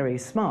canny and very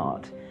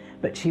smart,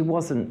 but she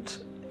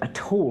wasn't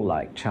at all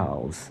like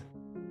Charles.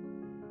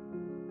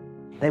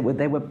 They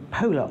were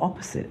polar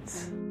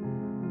opposites.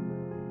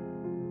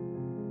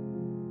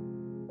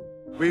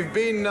 We've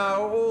been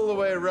now all the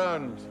way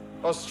around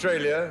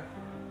Australia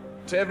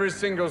to every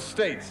single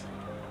state,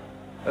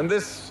 and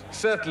this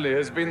certainly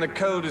has been the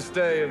coldest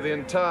day of the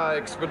entire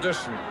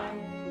expedition.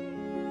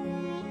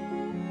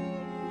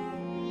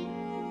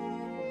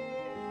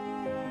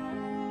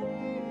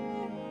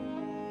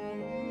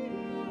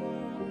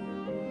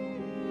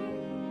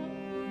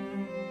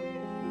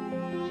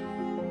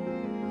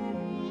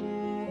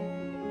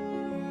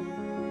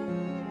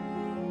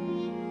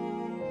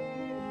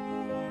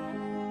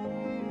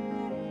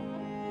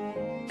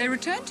 They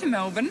returned to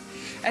Melbourne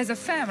as a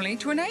family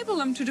to enable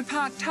them to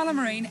depart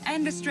Tullamarine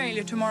and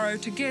Australia tomorrow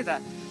together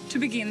to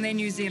begin their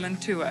New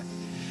Zealand tour.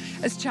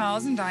 As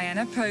Charles and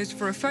Diana posed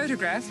for a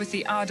photograph with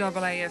the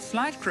RAAF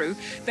flight crew,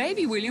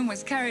 baby William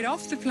was carried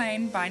off the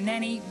plane by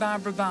nanny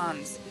Barbara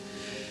Barnes.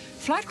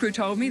 Flight crew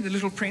told me the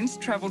little prince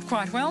travelled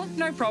quite well,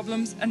 no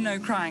problems and no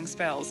crying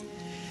spells.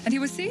 And he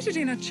was seated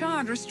in a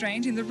child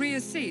restraint in the rear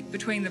seat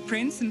between the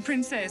prince and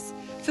princess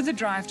for the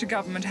drive to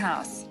Government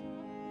House.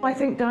 I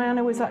think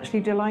Diana was actually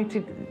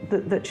delighted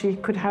that she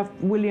could have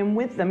William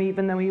with them,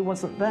 even though he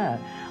wasn't there.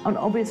 And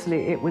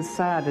obviously it was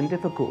sad and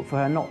difficult for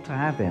her not to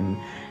have him.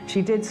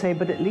 She did say,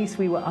 but at least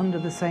we were under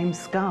the same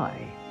sky.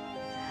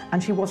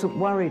 And she wasn't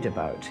worried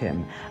about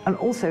him. And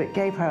also it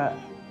gave her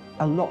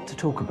a lot to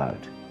talk about.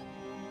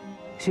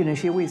 So, you know,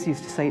 she used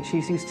to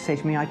say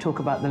to me, I talk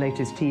about the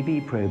latest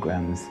TV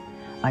programs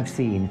I've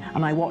seen,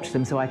 and I watch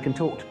them so I can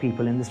talk to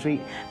people in the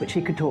street, but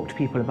she could talk to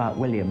people about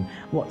William.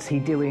 What's he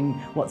doing?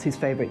 What's his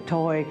favourite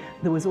toy?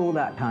 There was all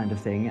that kind of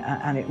thing,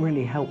 and it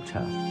really helped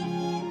her.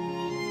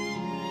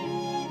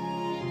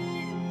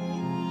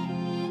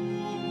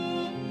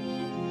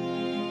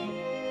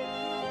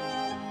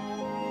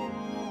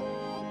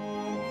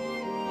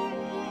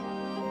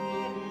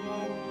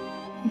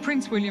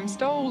 Prince William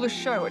stole the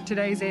show at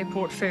today's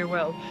airport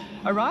farewell,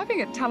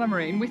 arriving at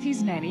Tullamarine with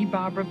his nanny,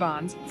 Barbara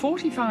Barnes,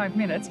 45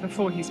 minutes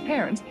before his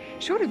parents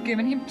should have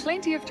given him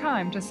plenty of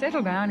time to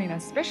settle down in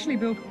a specially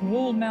built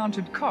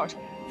wall-mounted cot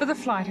for the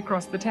flight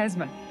across the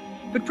Tasman.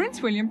 But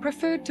Prince William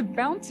preferred to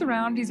bounce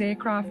around his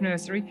aircraft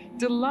nursery,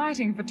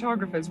 delighting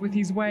photographers with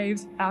his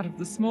waves out of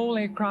the small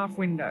aircraft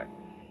window.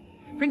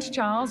 Prince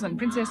Charles and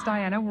Princess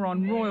Diana were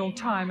on royal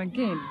time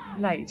again,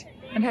 late,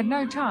 and had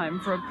no time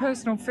for a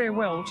personal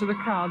farewell to the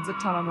crowds at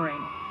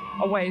Tullamarine.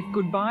 A wave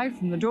goodbye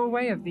from the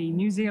doorway of the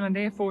New Zealand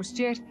Air Force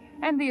jet,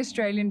 and the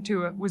Australian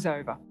tour was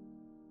over.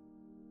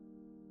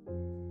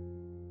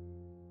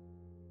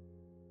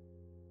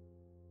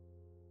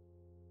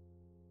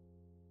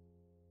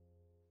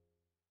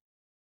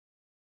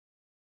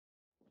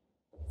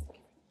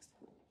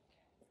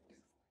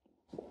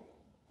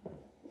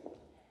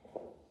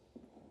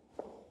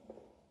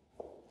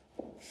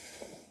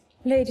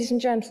 Ladies and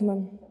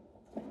gentlemen,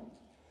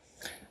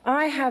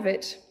 I have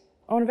it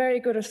on very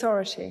good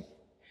authority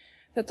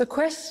that the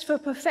quest for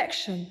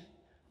perfection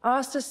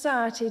our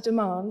society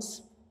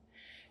demands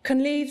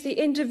can leave the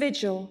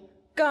individual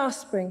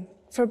gasping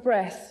for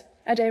breath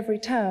at every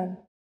turn.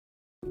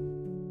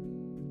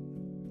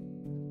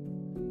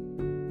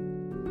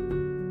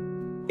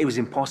 It was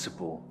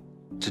impossible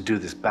to do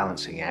this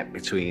balancing act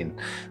between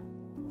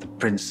the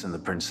prince and the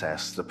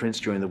princess, the prince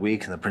during the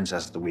week and the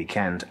princess at the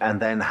weekend, and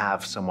then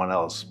have someone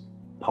else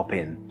pop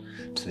in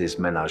to this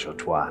ménage à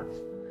trois.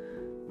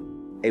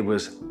 It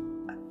was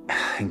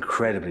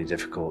incredibly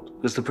difficult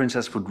because the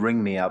princess would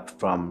ring me up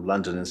from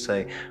London and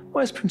say,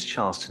 "Where's Prince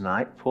Charles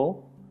tonight,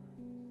 Paul?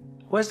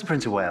 Where's the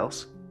Prince of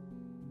Wales?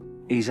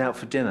 He's out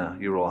for dinner,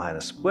 Your Royal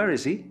Highness. Where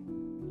is he?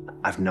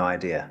 I've no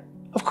idea."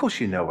 "Of course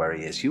you know where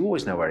he is. You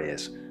always know where he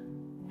is."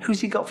 "Who's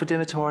he got for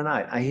dinner tomorrow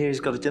night? I hear he's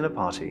got a dinner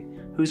party.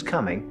 Who's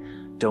coming?"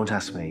 "Don't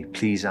ask me.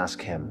 Please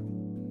ask him."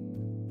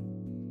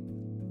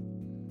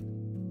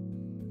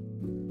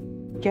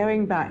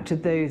 Going back to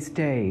those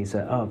days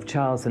of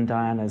Charles and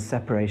Diana's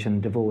separation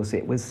and divorce,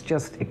 it was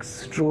just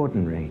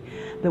extraordinary.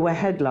 There were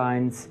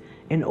headlines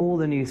in all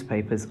the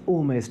newspapers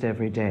almost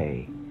every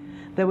day.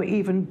 There were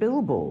even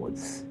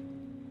billboards,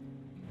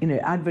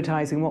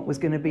 advertising what was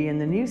going to be in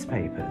the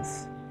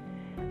newspapers.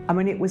 I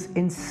mean, it was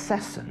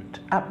incessant,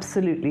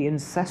 absolutely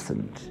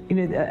incessant.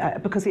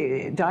 Because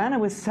Diana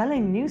was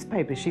selling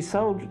newspapers. She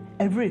sold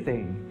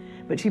everything,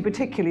 but she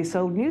particularly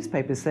sold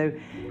newspapers. So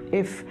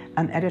if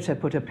an editor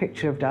put a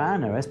picture of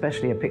Diana,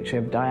 especially a picture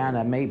of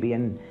Diana maybe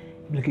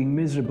looking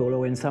miserable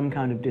or in some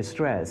kind of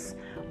distress,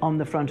 on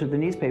the front of the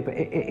newspaper,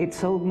 it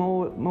sold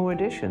more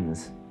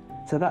editions.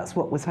 So that's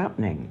what was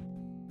happening.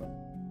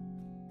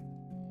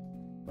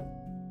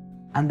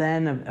 And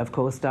then, of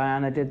course,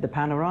 Diana did the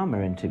Panorama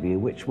interview,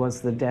 which was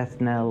the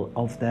death knell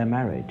of their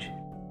marriage.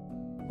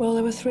 Well,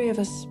 there were 3 of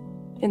us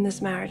in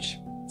this marriage,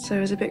 so it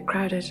was a bit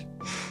crowded.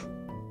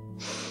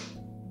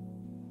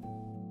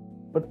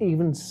 But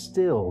even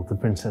still, the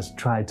princess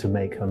tried to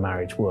make her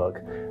marriage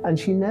work, and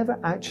she never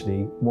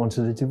actually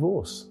wanted a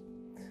divorce.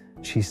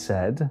 She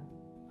said,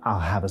 "I'll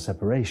have a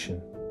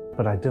separation,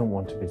 but I don't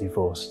want to be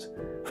divorced.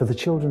 For the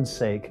children's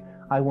sake,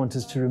 I want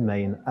us to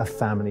remain a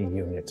family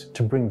unit,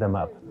 to bring them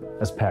up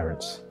as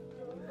parents."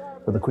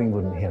 But the Queen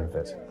wouldn't hear of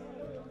it.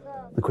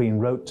 The Queen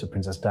wrote to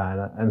Princess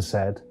Diana and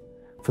said,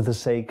 "For the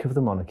sake of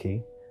the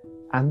monarchy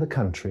and the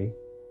country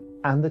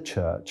and the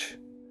church,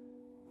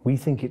 we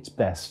think it's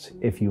best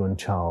if you and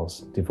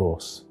Charles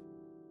divorce."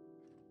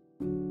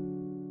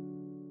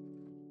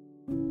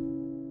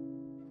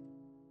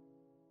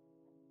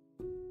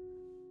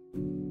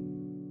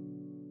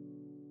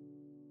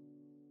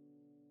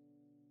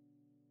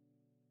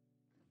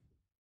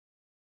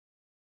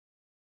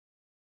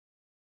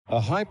 A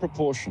high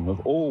proportion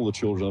of all the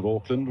children of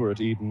Auckland were at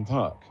Eden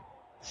Park.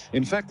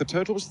 In fact, the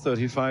total was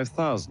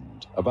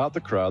 35,000, about the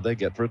crowd they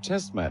get for a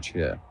test match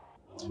here.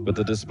 But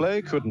the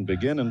display couldn't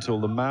begin until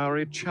the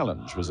Maori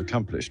Challenge was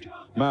accomplished.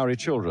 Maori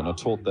children are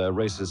taught their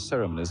racist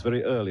ceremonies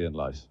very early in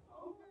life.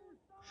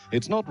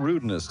 It's not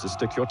rudeness to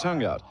stick your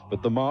tongue out,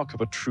 but the mark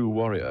of a true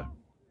warrior.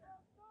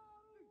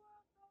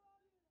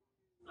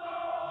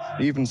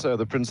 Even so,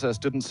 the princess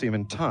didn't seem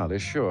entirely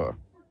sure.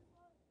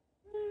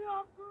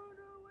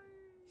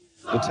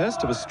 The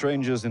test of a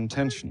stranger's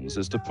intentions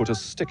is to put a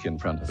stick in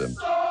front of him.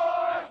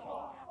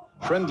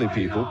 Friendly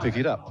people pick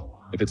it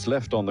up. If it's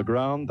left on the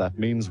ground, that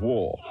means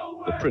war.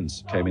 The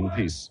prince came in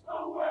peace.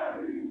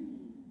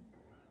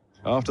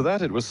 After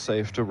that, it was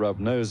safe to rub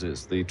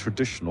noses, the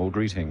traditional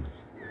greeting.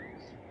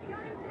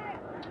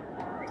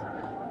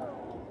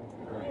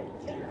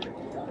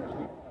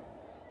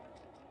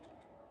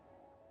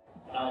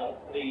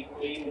 The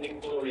Queen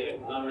Victoria,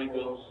 Murray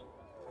Girls.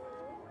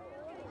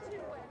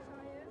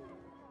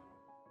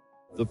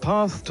 The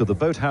path to the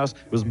boathouse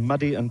was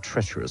muddy and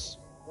treacherous.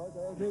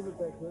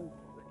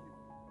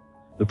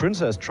 The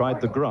princess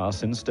tried the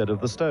grass instead of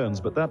the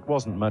stones, but that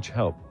wasn't much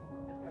help.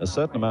 A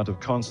certain amount of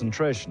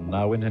concentration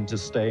now went into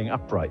staying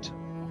upright.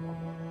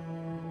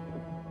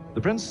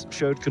 The prince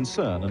showed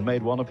concern and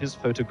made one of his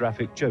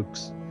photographic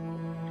jokes.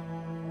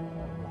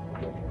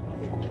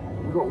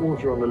 We've got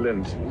water on the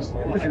lenses.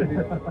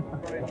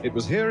 It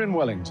was here in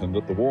Wellington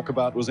that the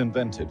walkabout was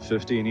invented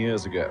 15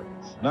 years ago.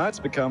 Now it's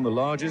become the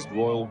largest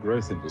royal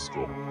growth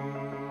industry.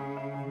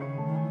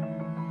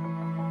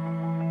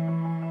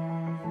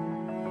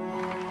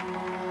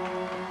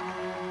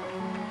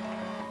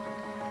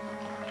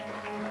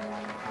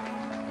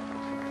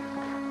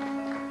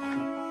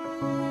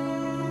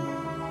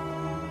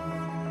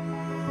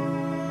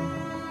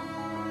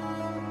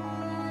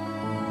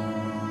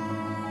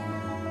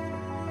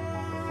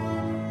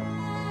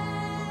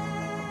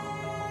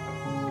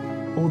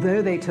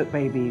 Although they took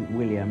baby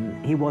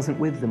William, he wasn't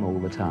with them all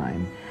the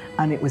time,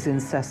 and it was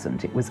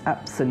incessant. It was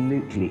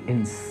absolutely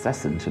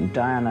incessant, and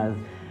Diana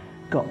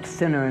got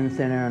thinner and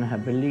thinner, and her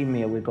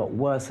bulimia got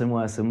worse and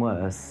worse and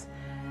worse.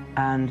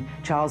 And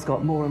Charles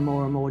got more and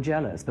more and more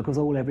jealous because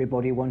all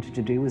everybody wanted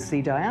to do was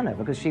see Diana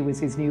because she was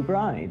his new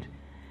bride.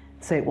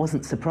 So it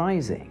wasn't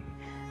surprising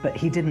but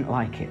he didn't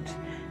like it.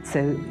 So,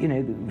 you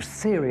know,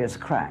 serious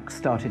cracks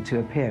started to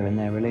appear in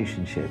their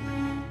relationship.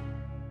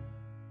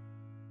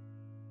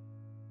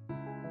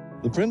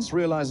 The prince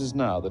realizes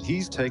now that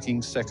he's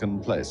taking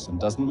second place and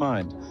doesn't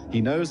mind.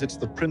 He knows it's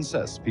the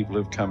princess people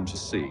have come to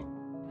see.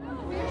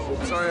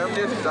 Sorry,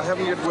 I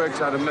haven't yet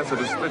worked out a method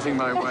of splitting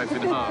my wife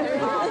in half.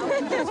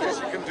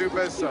 She can do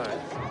both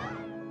sides.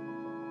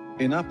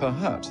 In Upper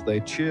Hutt, they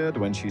cheered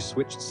when she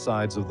switched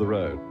sides of the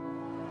road.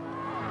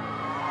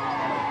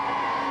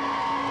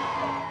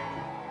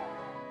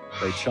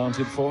 They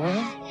chanted for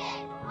her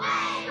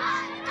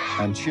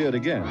and cheered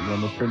again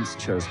when the prince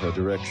chose her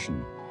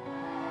direction.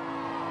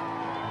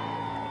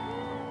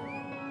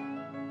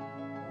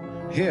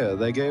 Here,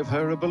 they gave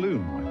her a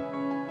balloon.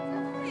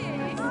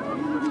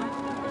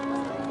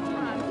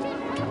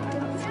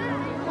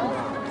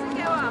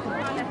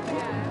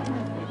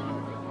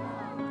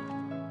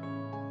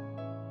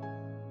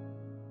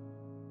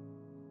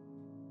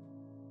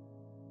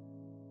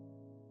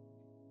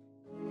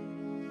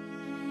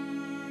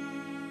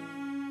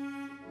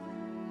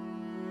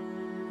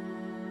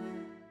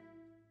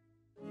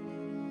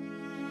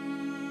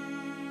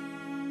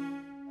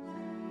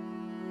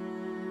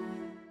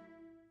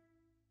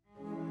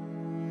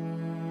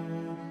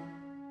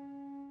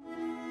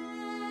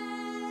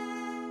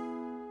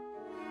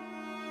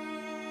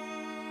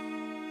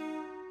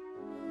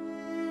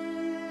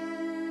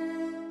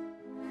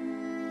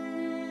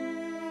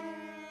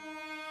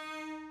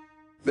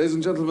 Ladies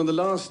and gentlemen, the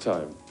last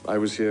time I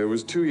was here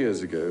was 2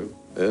 years ago,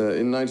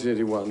 in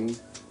 1981,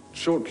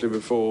 shortly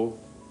before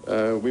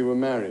we were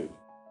married.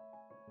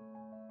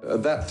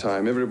 At that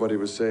time, everybody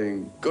was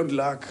saying, good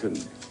luck, and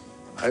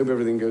I hope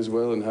everything goes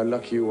well, and how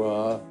lucky you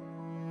are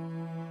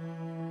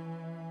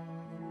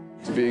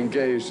to be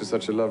engaged to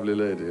such a lovely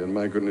lady. And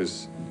my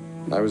goodness,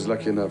 I was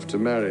lucky enough to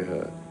marry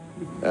her.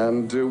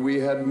 And we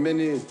had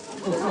many,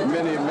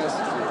 many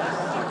messages.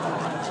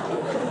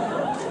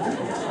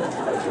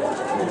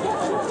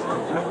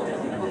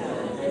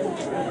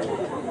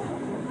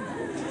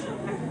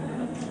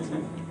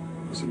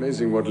 It's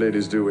amazing what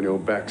ladies do when your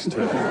back's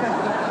turned.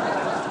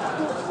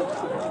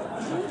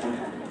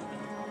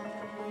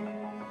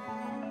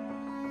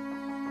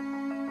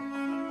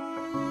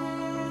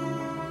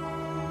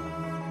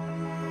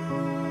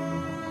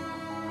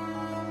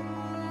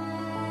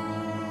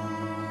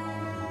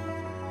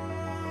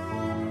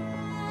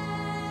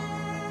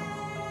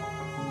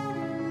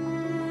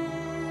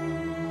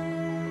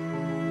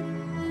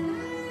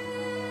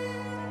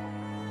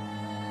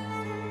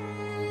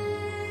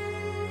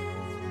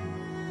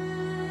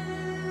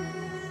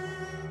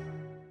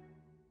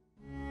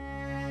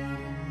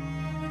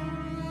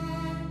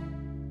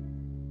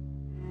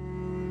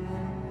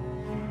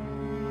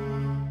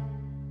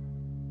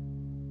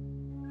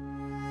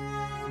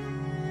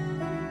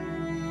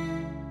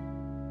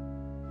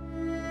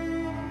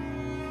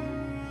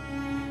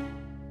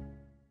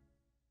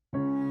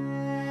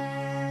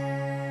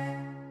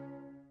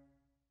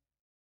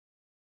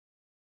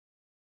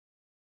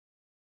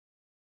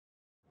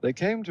 They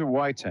came to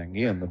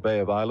Waitangi in the Bay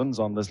of Islands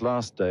on this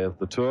last day of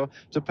the tour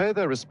to pay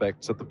their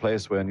respects at the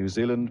place where New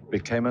Zealand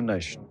became a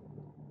nation.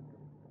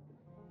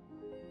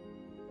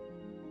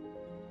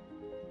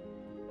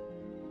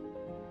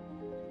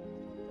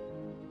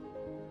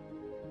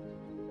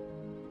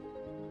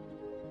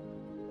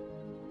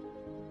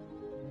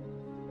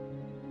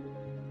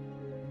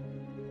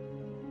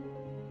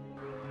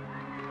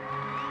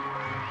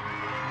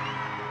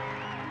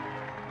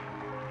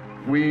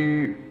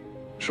 We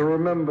shall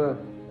remember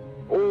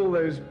all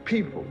those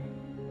people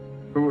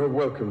who have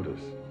welcomed us,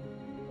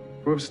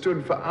 who have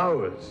stood for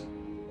hours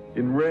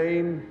in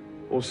rain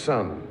or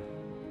sun.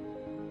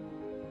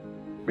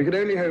 We can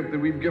only hope that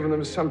we've given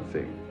them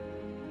something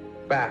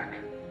back,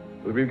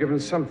 that we've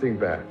given something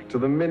back to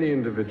the many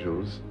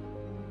individuals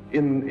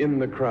in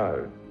the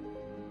crowd.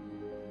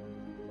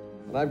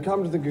 And I've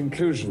come to the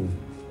conclusion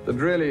that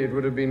really it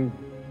would have been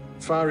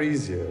far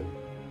easier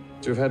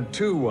to have had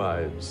 2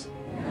 wives.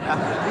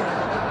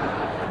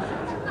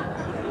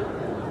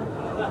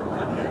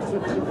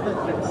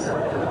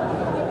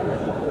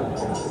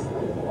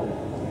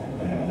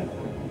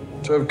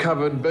 To have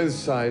covered both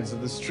sides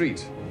of the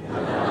street.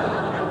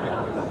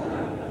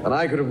 And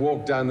I could have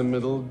walked down the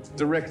middle,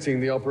 directing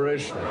the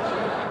operation.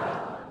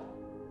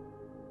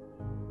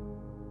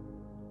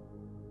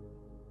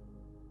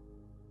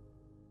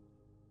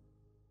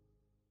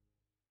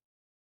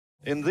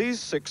 In these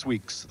 6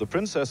 weeks, the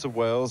Princess of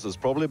Wales has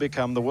probably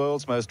become the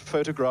world's most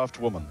photographed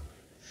woman.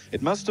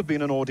 It must have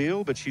been an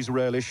ordeal, but she's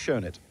rarely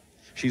shown it.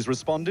 She's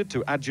responded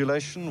to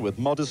adulation with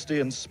modesty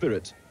and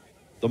spirit.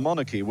 The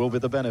monarchy will be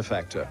the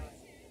benefactor.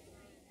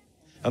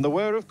 And there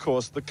were, of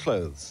course, the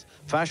clothes,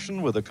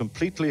 fashion with a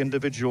completely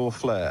individual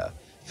flair.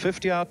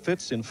 50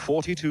 outfits in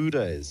 42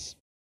 days.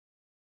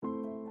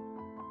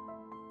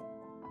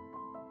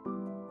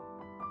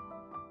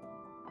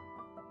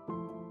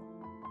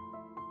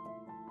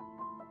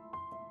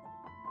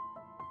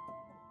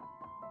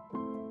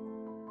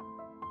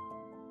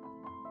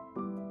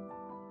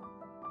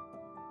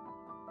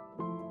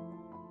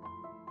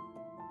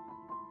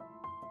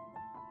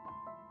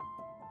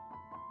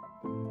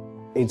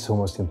 It's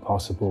almost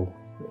impossible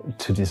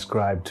to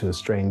describe to a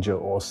stranger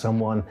or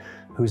someone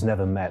who's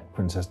never met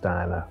Princess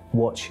Diana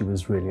what she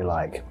was really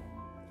like.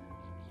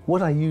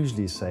 What I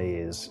usually say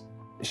is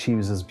she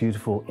was as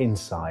beautiful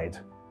inside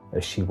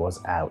as she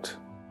was out.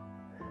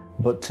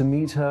 But to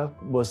meet her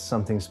was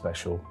something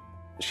special.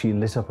 She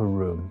lit up a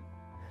room,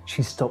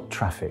 she stopped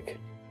traffic,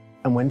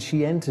 and when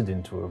she entered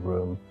into a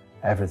room,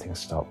 everything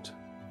stopped,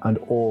 and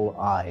all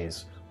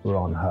eyes were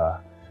on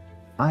her.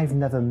 I've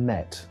never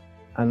met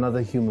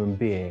another human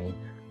being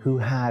who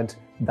had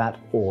that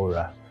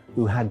aura,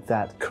 who had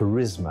that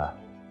charisma,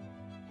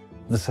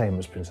 the same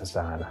as Princess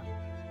Diana.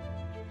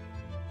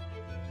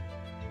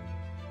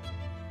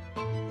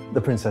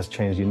 The princess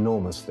changed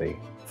enormously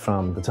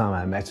from the time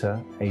I met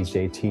her, aged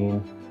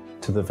 18,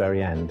 to the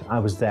very end. I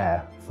was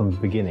there from the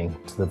beginning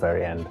to the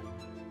very end.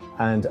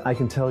 And I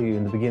can tell you,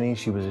 in the beginning,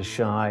 she was a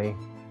shy,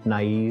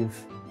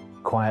 naive,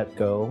 quiet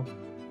girl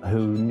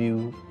who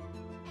knew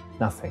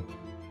nothing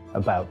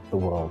about the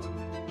world.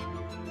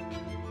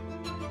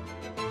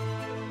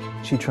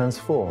 She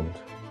transformed.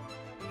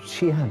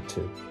 She had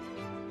to.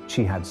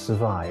 She had to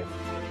survive.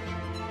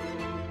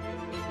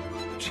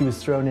 She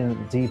was thrown in at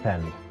the deep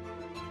end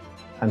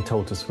and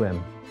told to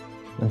swim,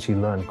 and she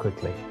learned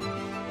quickly.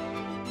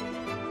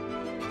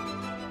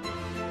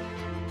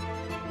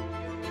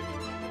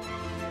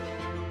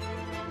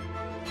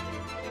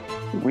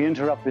 We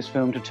interrupt this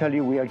film to tell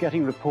you we are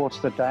getting reports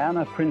that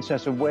Diana,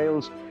 Princess of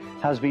Wales,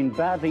 has been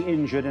badly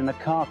injured in a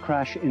car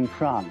crash in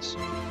France.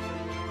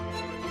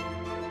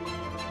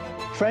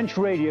 French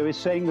radio is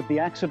saying that the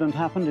accident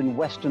happened in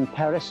western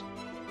Paris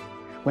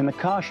when the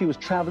car she was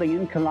traveling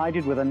in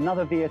collided with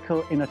another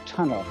vehicle in a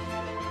tunnel.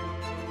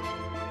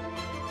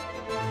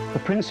 The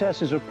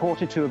princess is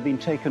reported to have been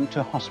taken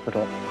to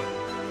hospital.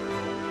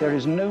 There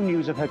is no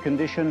news of her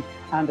condition,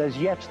 and as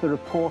yet the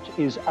report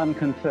is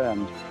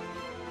unconfirmed.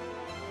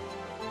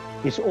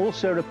 It's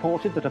also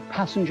reported that a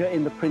passenger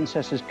in the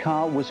princess's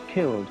car was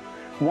killed.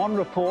 One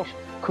report,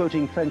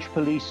 quoting French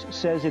police,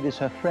 says it is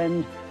her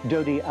friend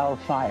Dodi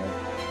Al-Fayed.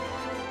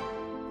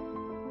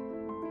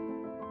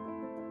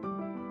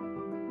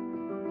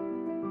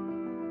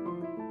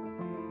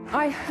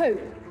 I hope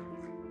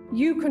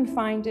you can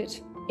find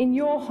it in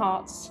your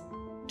hearts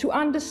to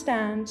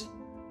understand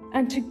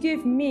and to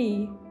give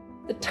me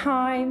the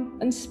time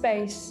and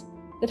space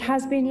that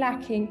has been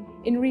lacking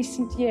in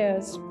recent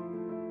years.